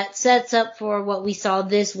that sets up for what we saw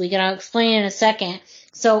this week, and I'll explain in a second.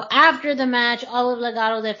 So after the match, all of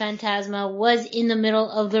Legado del Fantasma was in the middle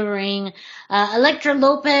of the ring. Elektra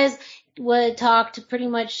Lopez talked pretty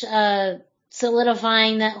much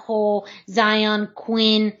solidifying that whole Zion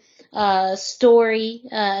Quinn story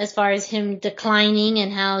as far as him declining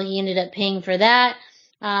and how he ended up paying for that.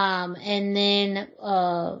 And then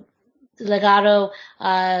Legado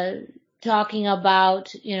talking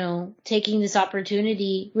about, taking this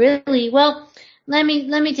opportunity really well. Let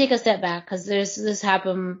me take a step back, because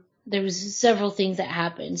there was several things that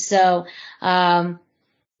happened. So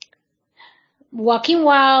Joaquin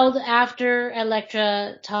Wilde, after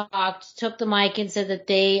Elektra took the mic and said that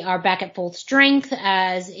they are back at full strength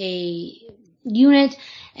as a unit,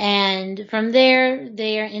 and from there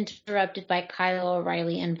they are interrupted by Kyle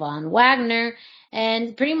O'Reilly and Von Wagner,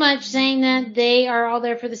 and pretty much saying that they are all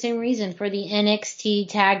there for the same reason, for the NXT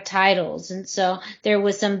tag titles. And so there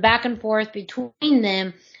was some back and forth between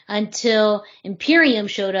them until Imperium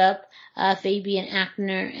showed up, Fabian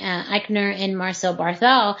Eichner and Marcel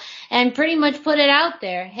Barthel, and pretty much put it out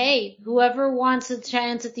there. Hey, whoever wants a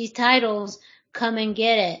chance at these titles, come and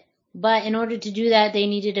get it. But in order to do that, they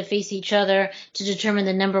needed to face each other to determine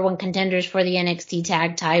the number one contenders for the NXT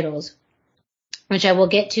tag titles, which I will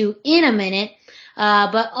get to in a minute.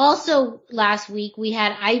 But also last week we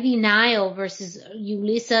had Ivy Nile versus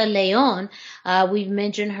Yulisa Leon. We've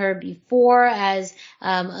mentioned her before as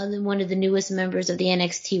one of the newest members of the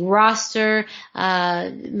NXT roster,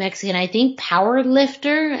 Mexican, I think, power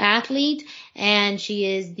lifter athlete, and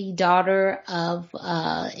she is the daughter of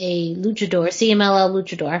a luchador, CMLL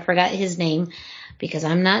luchador. I forgot his name because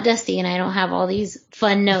I'm not Dusty and I don't have all these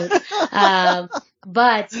fun notes.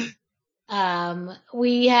 But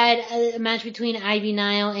we had a match between Ivy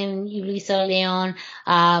Nile and Yulisa Leon.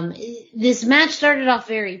 This match started off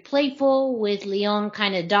very playful, with Leon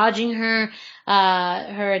kind of dodging her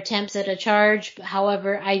attempts at a charge.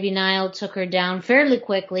 However, Ivy Nile took her down fairly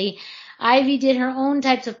quickly. Ivy did her own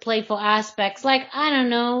types of playful aspects, like, wrapping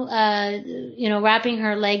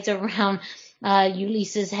her legs around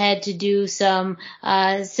Yulisa's head to do some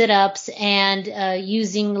sit-ups, and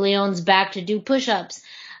using Leon's back to do push-ups.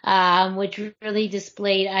 Which really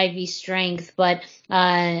displayed Ivy's strength. But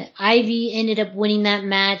Ivy ended up winning that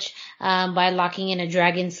match by locking in a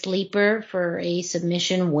Dragon Sleeper for a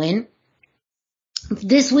submission win.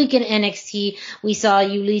 This week in NXT, we saw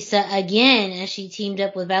Yulisa again as she teamed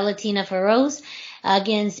up with Valentina Feroz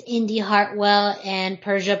against Indy Hartwell and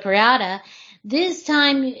Persia Pirotta. This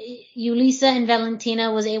time, Yulisa and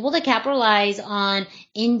Valentina was able to capitalize on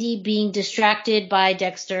Indy being distracted by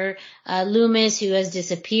Dexter Loomis, who has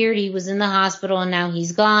disappeared. He was in the hospital and now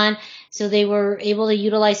he's gone. So they were able to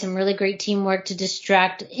utilize some really great teamwork to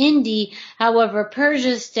distract Indy. However,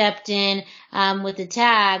 Persia stepped in with the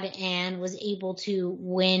tag and was able to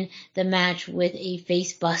win the match with a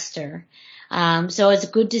face buster. So it's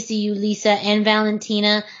good to see Yulisa and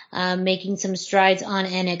Valentina making some strides on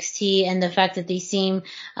NXT, and the fact that they seem,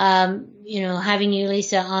 having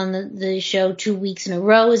Yulisa on the show 2 weeks in a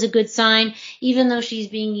row is a good sign, even though she's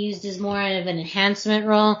being used as more of an enhancement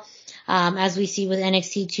role. As we see with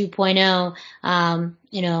NXT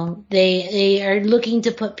 2.0, they are looking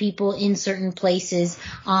to put people in certain places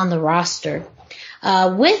on the roster.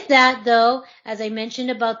 With that, though, as I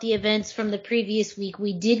mentioned about the events from the previous week,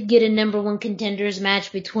 we did get a number one contenders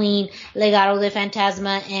match between Legado del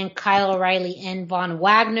Fantasma and Kyle O'Reilly and Von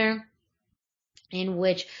Wagner, in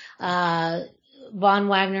which Von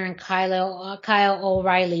Wagner and Kyle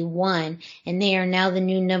O'Reilly won, and they are now the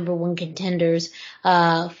new number one contenders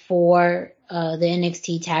for the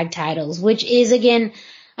NXT tag titles, which is, again,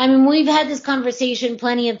 we've had this conversation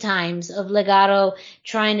plenty of times of Legado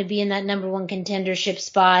trying to be in that number one contendership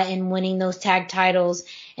spot and winning those tag titles.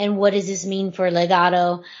 And what does this mean for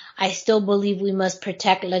Legado? I still believe we must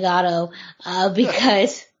protect Legado,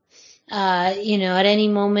 because, at any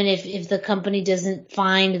moment, if the company doesn't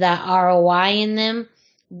find that ROI in them,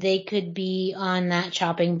 they could be on that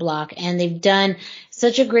chopping block. And they've done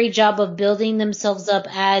such a great job of building themselves up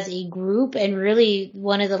as a group, and really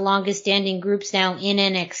one of the longest standing groups now in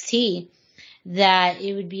NXT, that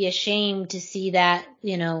it would be a shame to see that,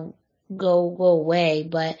 go away.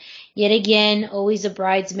 But yet again, always a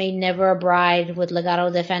bridesmaid, never a bride with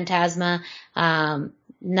Legado del Fantasma.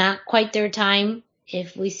 Not quite their time,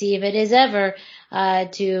 if it is ever,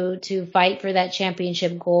 to fight for that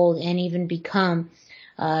championship gold and even become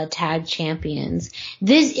tag champions.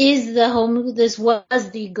 This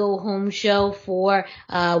was the go home show for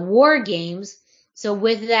War Games. So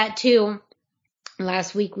with that too,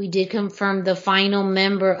 last week we did confirm the final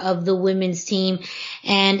member of the women's team,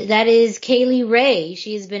 and that is Kaylee Ray.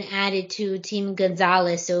 She has been added to Team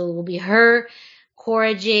Gonzalez, so it will be her,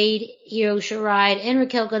 Cora Jade, Io Shirai, and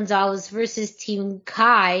Raquel Gonzalez versus Team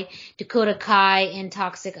Kai, Dakota Kai, and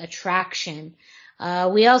Toxic Attraction.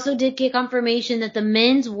 We also did get confirmation that the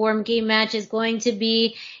men's War Game match is going to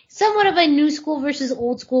be somewhat of a new school versus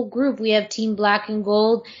old school group. We have Team Black and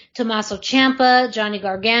Gold, Tommaso Ciampa, Johnny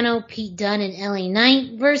Gargano, Pete Dunne, and LA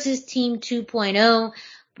Knight versus Team 2.0,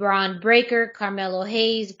 Braun Breaker, Carmelo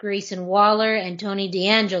Hayes, Grayson Waller, and Tony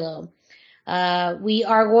D'Angelo. We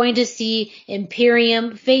are going to see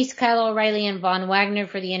Imperium face Kyle O'Reilly and Von Wagner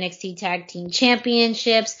for the NXT Tag Team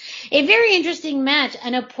Championships. A very interesting match,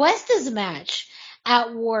 an Apuestas match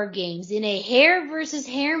at War Games in a hair versus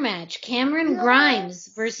hair match. Cameron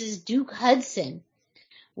Grimes versus Duke Hudson,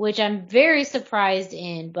 which I'm very surprised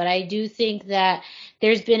in, but I do think that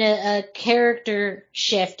there's been a character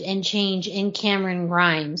shift and change in Cameron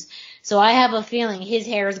Grimes. So I have a feeling his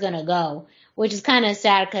hair is going to go, which is kind of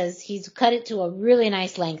sad because he's cut it to a really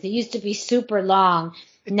nice length. It used to be super long.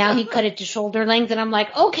 Now he cut it to shoulder length, and I'm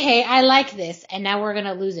like, okay, I like this. And now we're going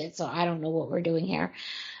to lose it, so I don't know what we're doing here.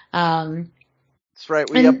 That's right.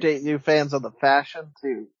 We update you fans on the fashion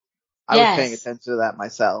too. I was paying attention to that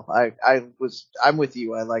myself. I'm with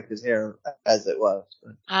you. I like his hair as it was.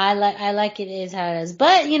 But. I like it is how it is.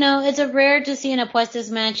 But, it's a rare to see an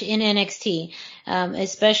Apuestas match in NXT,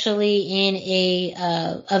 especially in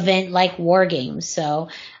a event like War Games. So,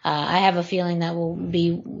 I have a feeling that will be,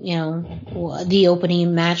 the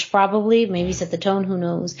opening match probably, maybe set the tone, who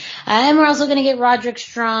knows. And we're also going to get Roderick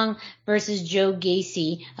Strong versus Joe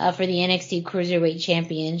Gacy, for the NXT Cruiserweight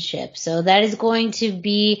Championship. So that is going to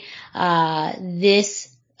be, this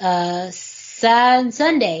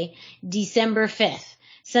Sunday, December 5th.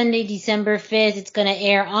 Sunday, December 5th. It's going to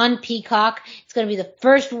air on Peacock. It's going to be the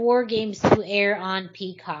first War Games to air on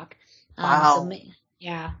Peacock. Wow.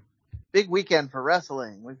 Yeah. Big weekend for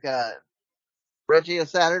wrestling. We've got Regia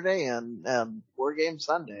Saturday and War Games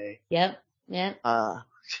Sunday. Yep. Yeah.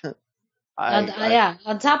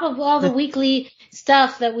 On top of all the weekly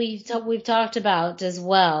stuff that we've talked about as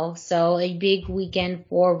well. So a big weekend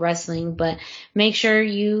for wrestling, but make sure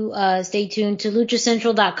you stay tuned to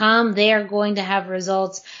luchacentral.com. They are going to have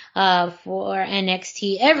results for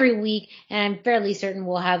NXT every week, and I'm fairly certain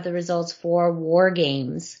we'll have the results for War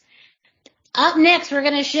Games. Up next, we're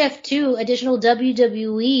going to shift to additional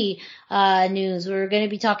WWE news. We're going to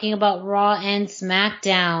be talking about Raw and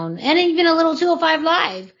SmackDown, and even a little 205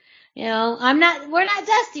 Live. we're not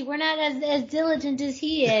Dusty. We're not as diligent as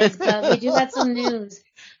he is, but we do got some news.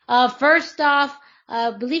 First off,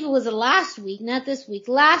 I believe it was last week, not this week,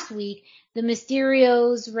 last week, the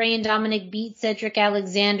Mysterios, Rey and Dominic beat Cedric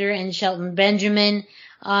Alexander and Shelton Benjamin.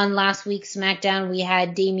 On last week's SmackDown, we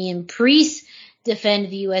had Damian Priest defend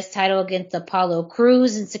the U.S. title against Apollo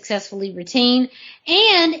Crews and successfully retain.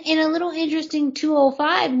 And in a little interesting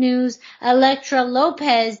 205 news, Elektra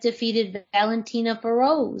Lopez defeated Valentina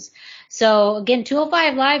Feroz. So again,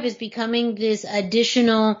 205 Live is becoming this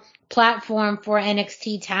additional platform for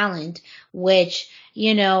NXT talent, which,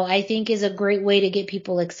 I think is a great way to get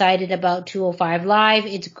people excited about 205 Live.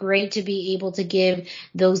 It's great to be able to give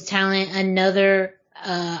those talent another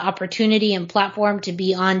opportunity and platform to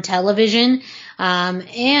be on television.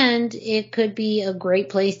 And it could be a great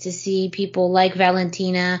place to see people like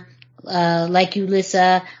Valentina, like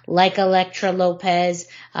Yulisa, like Elektra Lopez,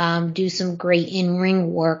 do some great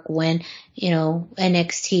in-ring work when,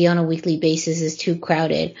 NXT on a weekly basis is too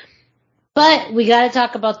crowded. But we got to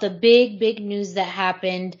talk about the big news that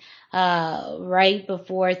happened, right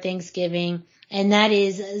before Thanksgiving. And that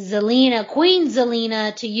is Zelina, Queen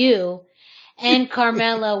Zelina to you, and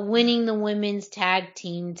Carmella winning the women's tag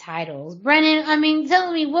team titles. Brennan,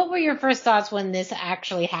 tell me, what were your first thoughts when this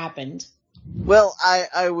actually happened? Well,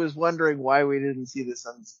 I was wondering why we didn't see this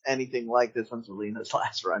on anything like this on Zelina's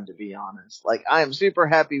last run, to be honest. I am super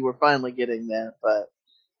happy we're finally getting that, but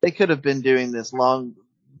they could have been doing this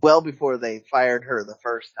well before they fired her the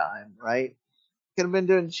first time, right? Could have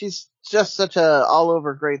been she's just such a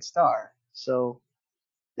all-over great star. So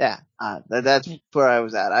Yeah, that's where I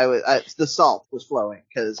was at. The salt was flowing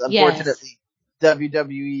because unfortunately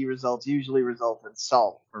WWE results usually result in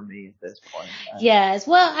salt for me at this point. Yes.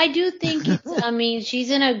 Well, I do think I mean, she's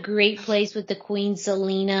in a great place with the Queen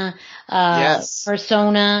Zelina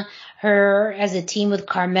persona. Her as a team with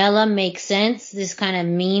Carmella makes sense. This kind of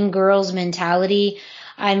mean girls mentality.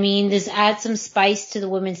 I mean, this adds some spice to the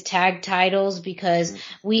women's tag titles because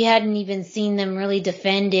we hadn't even seen them really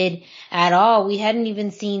defended at all. We hadn't even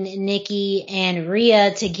seen Nikki and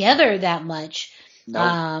Rhea together that much.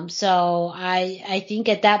 Nope. So I think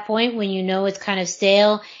at that point when you know it's kind of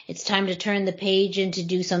stale, it's time to turn the page and to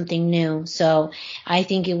do something new. So I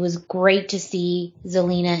think it was great to see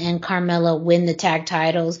Zelina and Carmella win the tag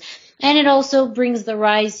titles. And it also brings the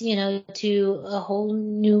rise, to a whole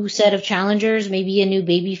new set of challengers, maybe a new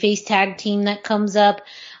babyface tag team that comes up.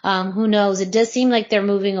 Who knows? It does seem like they're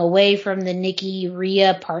moving away from the Nikki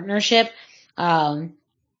Rhea partnership. And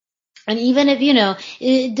even if,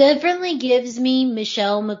 it definitely gives me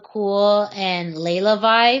Michelle McCool and Layla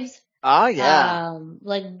vibes. Oh, yeah.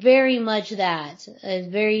 Like very much that.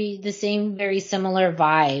 The same, very similar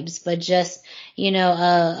vibes, but just,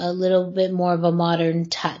 a little bit more of a modern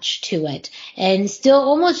touch to it. And still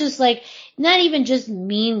almost just like, not even just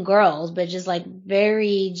mean girls, but just like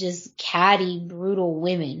very just catty, brutal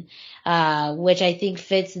women, which I think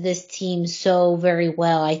fits this team so very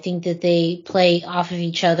well. I think that they play off of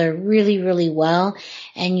each other really, really well.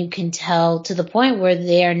 And you can tell to the point where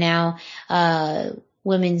they are now,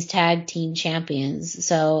 women's tag team champions.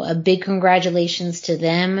 So a big congratulations to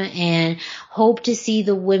them and hope to see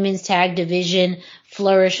the women's tag division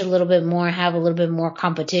flourish a little bit more, have a little bit more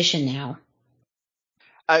competition now.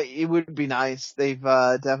 It would be nice. They've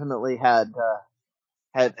definitely had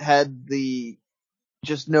the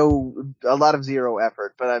a lot of zero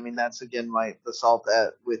effort. But I mean, that's again the salt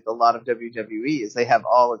with a lot of WWE is they have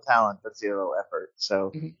all the talent but zero effort.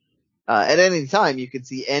 So at any time you could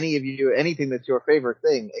see anything that's your favorite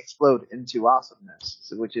thing explode into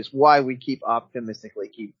awesomeness, which is why we optimistically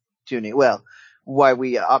keep tuning. Well, why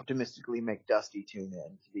we optimistically make Dusty tune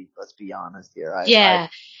in. Let's be honest here. That's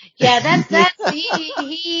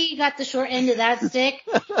he got the short end of that stick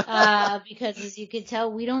because as you can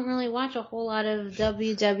tell, we don't really watch a whole lot of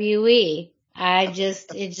WWE. It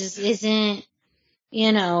just isn't.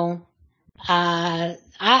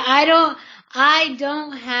 I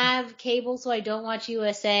don't have cable, so I don't watch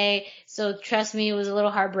USA. So trust me, it was a little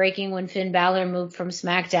heartbreaking when Finn Balor moved from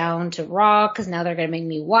SmackDown to Raw, because now they're going to make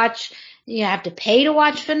me watch. You have to pay to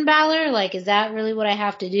watch Finn Balor? Like, is that really what I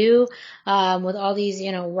have to do with all these,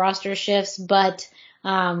 roster shifts? But,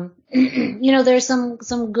 there's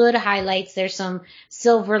some good highlights. There's some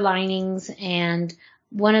silver linings, and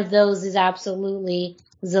one of those is absolutely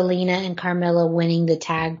Zelina and Carmella winning the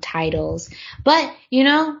tag titles. But,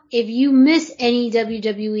 if you miss any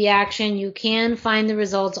WWE action, you can find the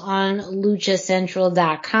results on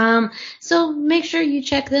luchacentral.com. So make sure you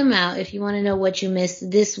check them out if you want to know what you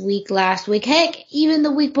missed this week, last week, heck, even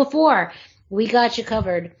the week before. We got you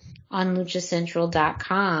covered on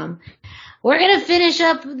luchacentral.com. We're going to finish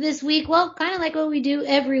up this week, well, kind of like what we do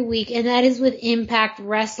every week, and that is with Impact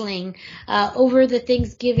Wrestling. Over the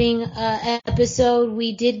Thanksgiving episode,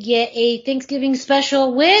 we did get a Thanksgiving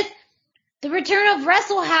special with the return of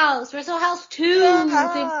WrestleHouse 2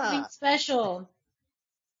 Thanksgiving special.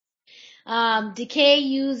 Decay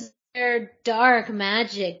used their dark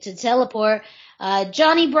magic to teleport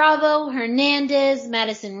Johnny Bravo, Hernandez,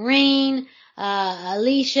 Madison Rayne,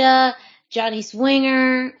 Alicia, Johnny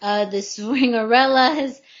Swinger, the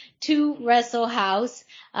Swingerellas to WrestleHouse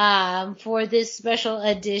for this special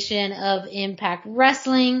edition of Impact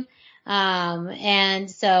Wrestling. And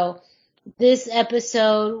so this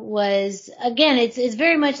episode was, again, it's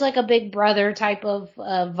very much like a Big Brother type of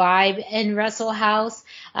vibe in WrestleHouse,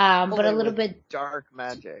 but a little bit dark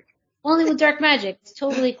magic. Only with dark magic. It's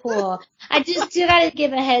totally cool. I just gotta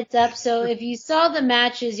give a heads up. So if you saw the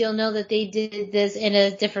matches, you'll know that they did this in a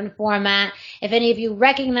different format. If any of you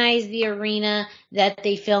recognize the arena that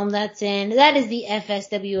they filmed that's in, that is the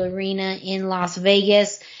FSW Arena in Las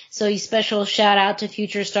Vegas. So a special shout out to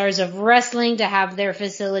Future Stars of Wrestling to have their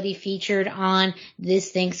facility featured on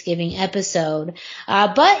this Thanksgiving episode.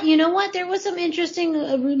 But you know what? There was some interesting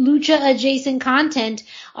lucha adjacent content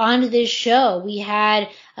on this show. We had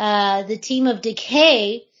the team of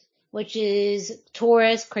Decay, which is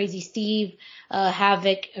Taurus, Crazy Steve,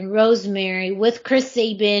 Havoc, and Rosemary, with Chris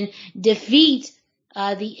Sabin defeat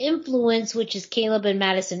the Influence, which is Caleb and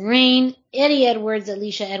Madison Rayne, Eddie Edwards,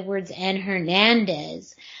 Alicia Edwards, and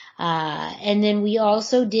Hernandez. And then we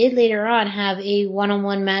also did later on have a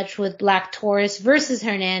one-on-one match with Black Taurus versus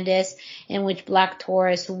Hernandez, in which Black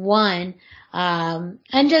Taurus won. And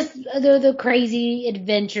just the crazy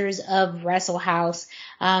adventures of Wrestle House.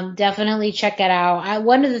 Definitely check it out.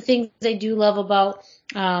 One of the things I do love about,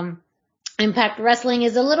 Impact Wrestling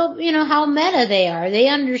is a little, how meta they are. They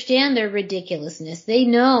understand their ridiculousness. They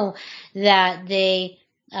know that they,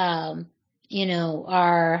 are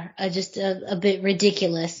just a bit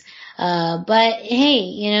ridiculous. But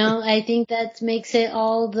hey, I think that makes it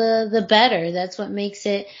all the better. That's what makes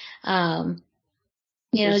it,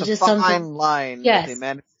 There's just a fine something. line. Yes. They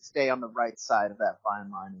managed to stay on the right side of that fine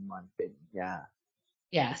line, in my opinion. Yeah.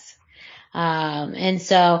 Yes. And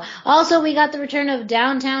so also we got the return of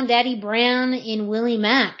Downtown Daddy Brown in Willie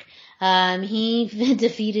Mack. He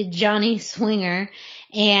defeated Johnny Swinger,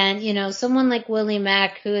 and someone like Willie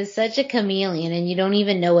Mack, who is such a chameleon, and you don't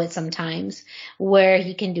even know it sometimes, where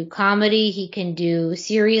he can do comedy, he can do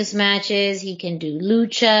serious matches, he can do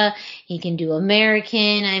lucha, he can do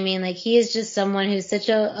American. I mean, like, he is just someone who's such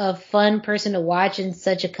a fun person to watch and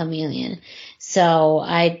such a chameleon. So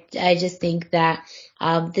I just think that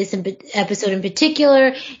this episode in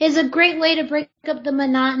particular is a great way to break up the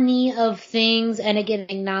monotony of things and again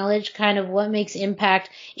acknowledge kind of what makes Impact.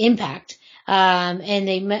 And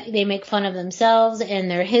they make fun of themselves and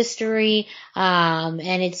their history. And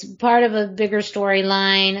it's part of a bigger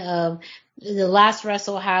storyline of the last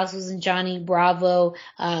Wrestle House was Johnny Bravo,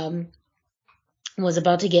 was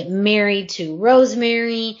about to get married to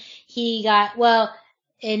Rosemary. He got, that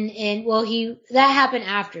happened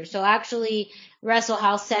after. So actually, Wrestle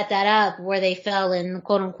House set that up where they fell in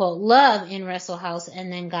quote unquote love in Wrestle House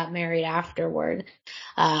and then got married afterward.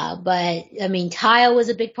 But I mean, Taya was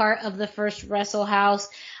a big part of the first Wrestle House.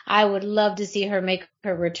 I would love to see her make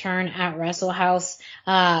her return at Wrestle House.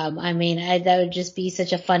 That would just be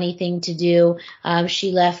such a funny thing to do.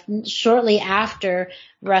 She left shortly after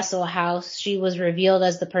Wrestle House. She was revealed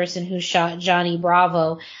as the person who shot Johnny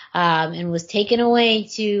Bravo, and was taken away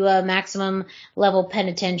to maximum level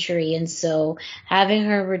penitentiary. And so having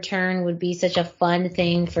her return would be such a fun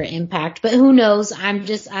thing for Impact. But who knows? I'm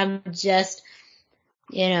just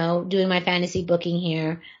doing my fantasy booking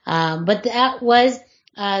here. But that was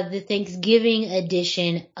the Thanksgiving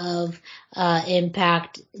edition of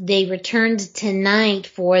Impact. They returned tonight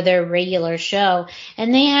for their regular show,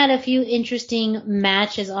 and they had a few interesting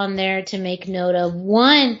matches on there to make note of.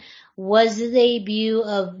 One was the debut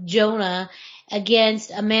of Jonah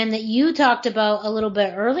against a man that you talked about a little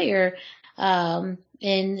bit earlier,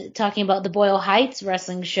 in talking about the Boyle Heights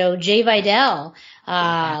wrestling show, Jay Vidal.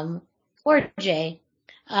 Poor Jay.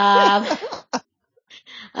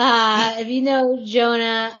 If you know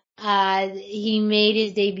Jonah, he made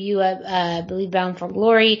his debut at, I believe, Bound for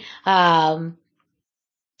Glory. No,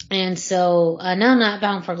 not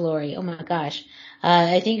Bound for Glory. Oh my gosh.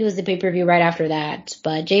 I think it was the pay-per-view right after that.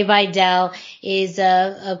 But Jay Vidal is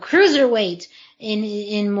a cruiserweight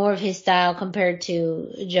in more of his style compared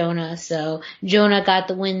to Jonah. So Jonah got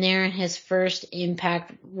the win there in his first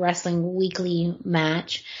Impact Wrestling Weekly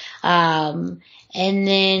match. And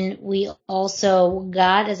then we also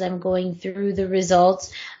got, as I'm going through the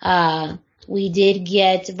results, we did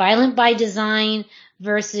get Violent by Design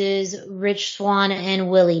versus Rich Swann and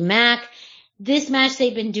Willie Mack. This match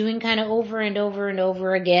they've been doing kind of over and over and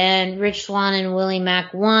over again. Rich Swann and Willie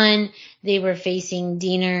Mack won. They were facing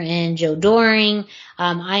Diener and Joe Doring.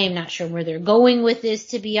 I am not sure where they're going with this,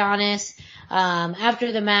 to be honest.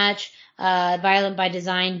 After the match, Violent by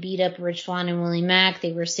Design beat up Rich Swann and Willie Mack.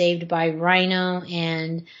 They were saved by Rhino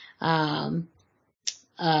and,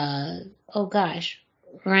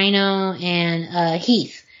 Rhino and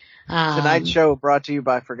Heath. Tonight's show brought to you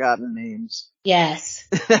by Forgotten Names. Yes.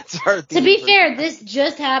 That's our theme. To be fair, this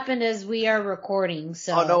just happened as we are recording,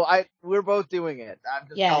 so. Oh no, we're both doing it.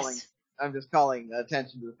 Yes. I'm just calling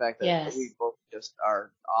attention to the fact that Yes. we both just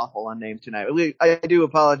are awful on names tonight. I do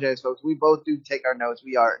apologize, folks. We both do take our notes.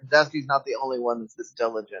 Zeski's not the only one that's this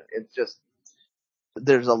diligent. It's just,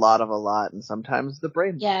 there's a lot, and sometimes the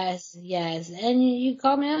brain. Yes. And you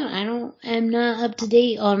call me out. I'm not up to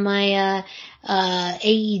date on my,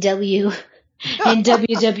 AEW and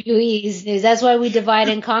WWE's news. That's why we divide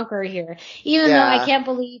and conquer here. Even though I can't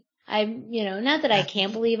believe not that I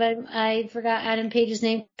can't believe I forgot Adam Page's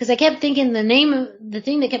name, because I kept thinking the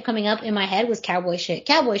thing that kept coming up in my head was cowboy shit.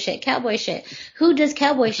 Who does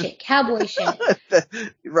cowboy shit? Cowboy shit.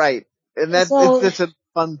 Right. And that's it's a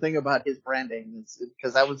fun thing about his branding,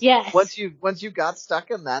 because that was once you got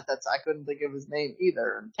stuck in that, I couldn't think of his name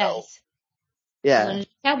either until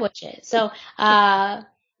cowboy shit. So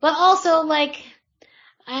but also, like,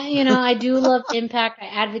 I do love Impact. I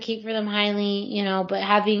advocate for them highly, but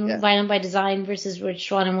having Violent by Design versus Rich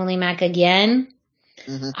Swann and Willie Mack again,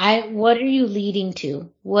 what are you leading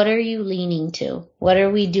to? What are you leaning to? What are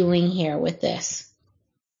we doing here with this?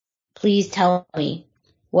 Please tell me.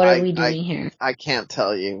 What are we doing here? I can't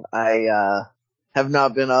tell you. I have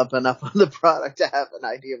not been up enough on the product to have an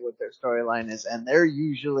idea of what their storyline is, and they're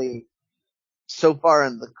usually so far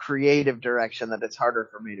in the creative direction that it's harder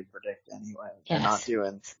for me to predict anyway. Yes.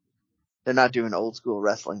 They're not doing old school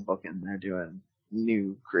wrestling booking. They're doing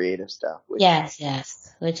new creative stuff.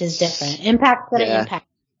 Yes, which is different. Impact's gonna impact.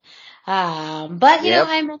 But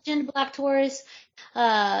I mentioned Black Taurus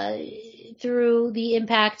through the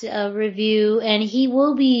Impact review, and he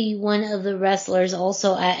will be one of the wrestlers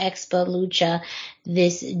also at Expo Lucha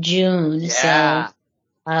this June. Yeah. So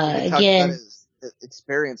again, his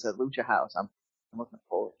experience at Lucha House. I'm looking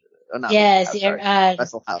forward to it.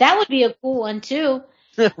 Wrestle House. That would be a cool one too.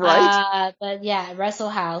 Right? But yeah, Wrestle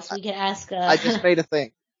House. We could ask. I just made a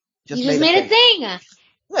thing. You just made a thing.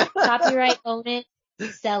 Copyright, own it,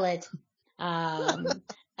 sell it.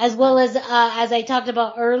 As well as I talked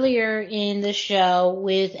about earlier in the show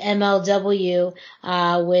with MLW,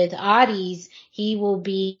 with Audis, he will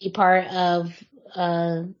be part of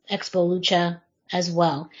Expo Lucha as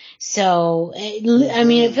well. So,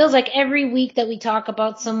 it feels like every week that we talk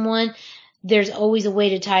about someone, there's always a way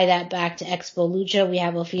to tie that back to Expo Lucha. We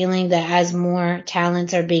have a feeling that as more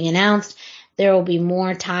talents are being announced, there will be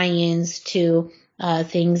more tie-ins to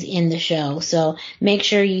things in the show. So make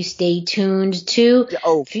sure you stay tuned to.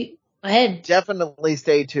 Go ahead. Definitely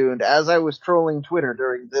stay tuned. As I was trolling Twitter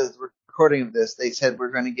during the recording of this, they said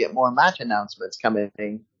we're going to get more match announcements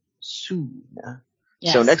coming soon.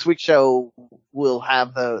 Yes. So next week's show will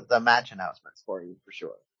have the match announcements for you for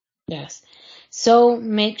sure. Yes. So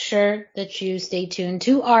make sure that you stay tuned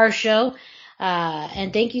to our show.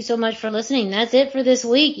 And thank you so much for listening. That's it for this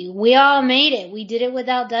week. We all made it. We did it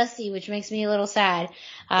without Dusty, which makes me a little sad,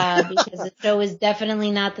 because the show is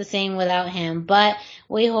definitely not the same without him. But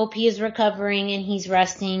we hope he is recovering and he's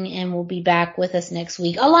resting and will be back with us next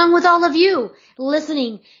week, along with all of you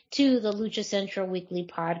listening to the Lucha Central Weekly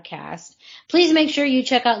Podcast. Please make sure you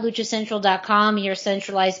check out luchacentral.com, your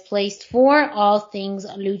centralized place for all things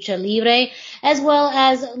Lucha Libre, as well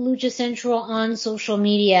as Lucha Central on social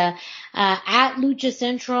media, at Lucha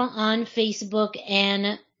Central on Facebook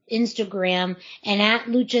and Instagram, and at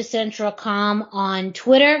LuchaCentral.com on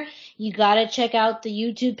Twitter. You gotta check out the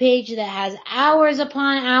YouTube page that has hours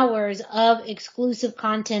upon hours of exclusive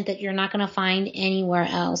content that you're not gonna find anywhere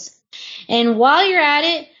else. And while you're at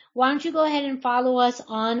it, why don't you go ahead and follow us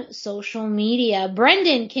on social media?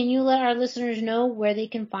 Brendan, can you let our listeners know where they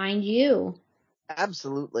can find you?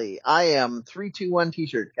 Absolutely. I am 321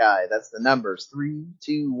 T-shirt guy. That's the numbers.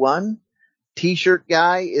 321. T-shirt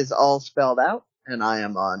guy is all spelled out. And I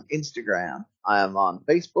am on Instagram. I am on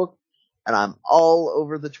Facebook. And I'm all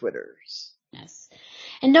over the Twitters. Yes.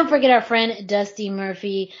 And don't forget our friend Dusty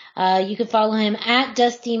Murphy. You can follow him at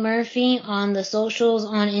Dusty Murphy on the socials,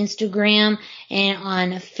 on Instagram and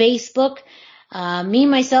on Facebook.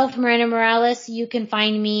 Myself, Miranda Morales, you can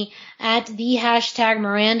find me at the hashtag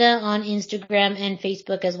Miranda on Instagram and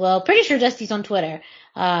Facebook as well. Pretty sure Dusty's on Twitter.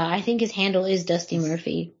 I think his handle is Dusty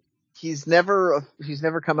Murphy. He's never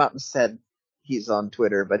come out and said he's on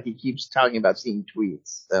Twitter, but he keeps talking about seeing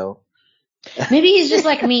tweets, so. Maybe he's just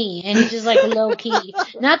like me, and he's just like low key.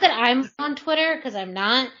 Not that I'm on Twitter, because I'm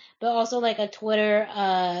not, but also like a Twitter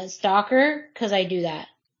stalker, because I do that.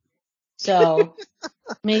 So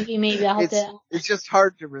maybe I'll have to. It's just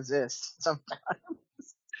hard to resist sometimes.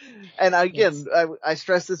 And again, yes. I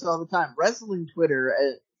stress this all the time. Wrestling Twitter,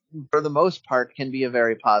 for the most part, can be a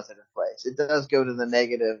very positive place. It does go to the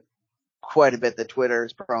negative quite a bit that Twitter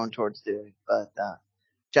is prone towards doing, but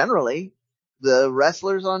generally, the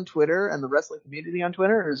wrestlers on Twitter and the wrestling community on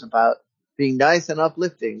Twitter is about being nice and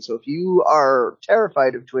uplifting. So if you are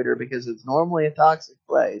terrified of Twitter because it's normally a toxic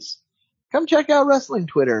place, come check out wrestling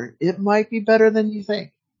Twitter. It might be better than you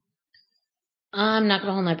think. I'm not going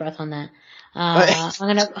to hold my breath on that. I'm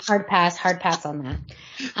going to hard pass on that.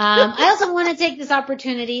 I also want to take this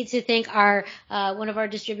opportunity to thank our, one of our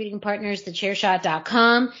distributing partners,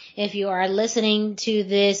 thechairshot.com. If you are listening to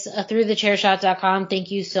this through thechairshot.com,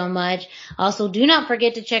 thank you so much. Also, do not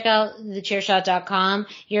forget to check out thechairshot.com,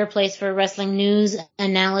 your place for wrestling news,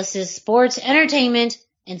 analysis, sports, entertainment,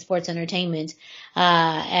 in sports entertainment.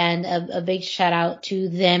 And a big shout out to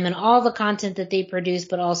them and all the content that they produce,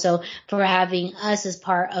 but also for having us as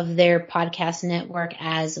part of their podcast network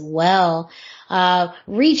as well.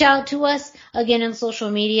 Reach out to us again on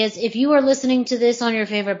social medias. If you are listening to this on your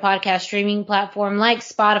favorite podcast streaming platform like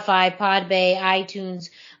Spotify, Podbay, iTunes,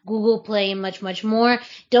 Google Play, and much, much more,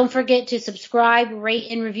 don't forget to subscribe, rate,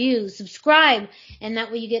 and review. Subscribe, and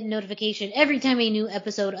that way you get a notification every time a new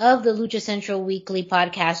episode of the Lucha Central Weekly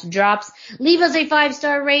Podcast drops. Leave us a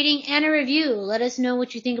 5-star rating and a review. Let us know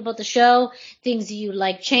what you think about the show, things you'd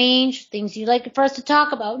like change, things you'd like for us to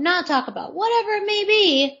talk about, not talk about, whatever it may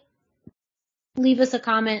be. Leave us a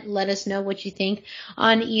comment. Let us know what you think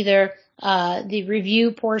on either the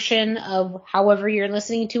review portion of however you're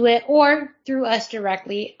listening to it or through us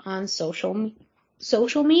directly on social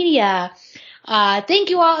media. Thank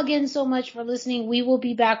you all again so much for listening. We will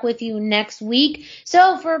be back with you next week.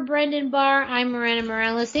 So for Brendan Barr, I'm Miranda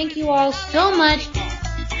Morales. Thank you all so much.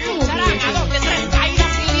 I will be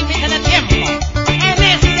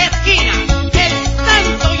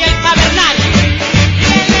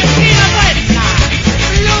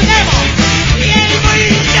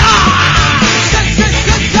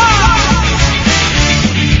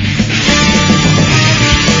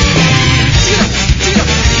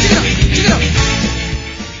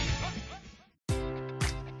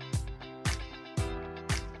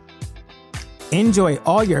Enjoy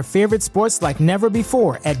all your favorite sports like never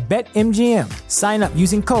before at BetMGM. Sign up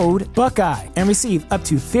using code Buckeye and receive up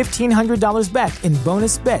to $1,500 back in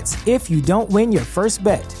bonus bets if you don't win your first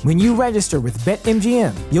bet. When you register with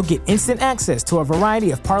BetMGM, you'll get instant access to a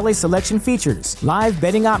variety of parlay selection features, live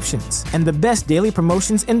betting options, and the best daily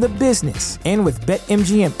promotions in the business. And with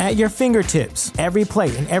BetMGM at your fingertips, every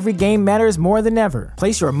play and every game matters more than ever.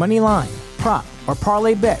 Place your money line, prop, or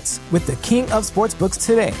parlay bets with the king of sportsbooks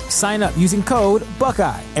today. Sign up using code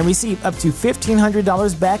Buckeye and receive up to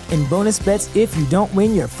 $1,500 back in bonus bets if you don't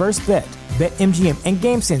win your first bet. BetMGM and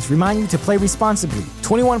GameSense remind you to play responsibly.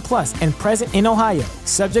 21 plus and present in Ohio,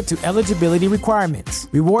 subject to eligibility requirements.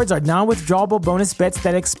 Rewards are non-withdrawable bonus bets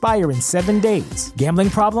that expire in 7 days. Gambling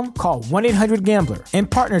problem? Call 1-800-GAMBLER. In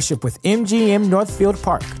partnership with MGM Northfield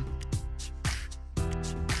Park.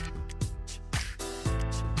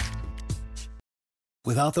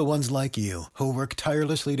 Without the ones like you, who work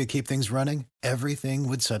tirelessly to keep things running, everything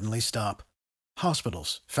would suddenly stop.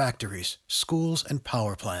 Hospitals, factories, schools, and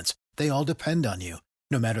power plants, they all depend on you.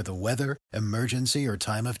 No matter the weather, emergency, or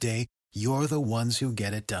time of day, you're the ones who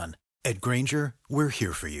get it done. At Grainger, we're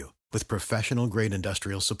here for you with professional-grade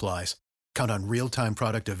industrial supplies. Count on real-time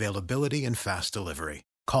product availability and fast delivery.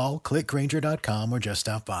 Call, click Grainger.com, or just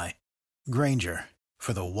stop by. Grainger,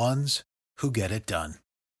 for the ones who get it done.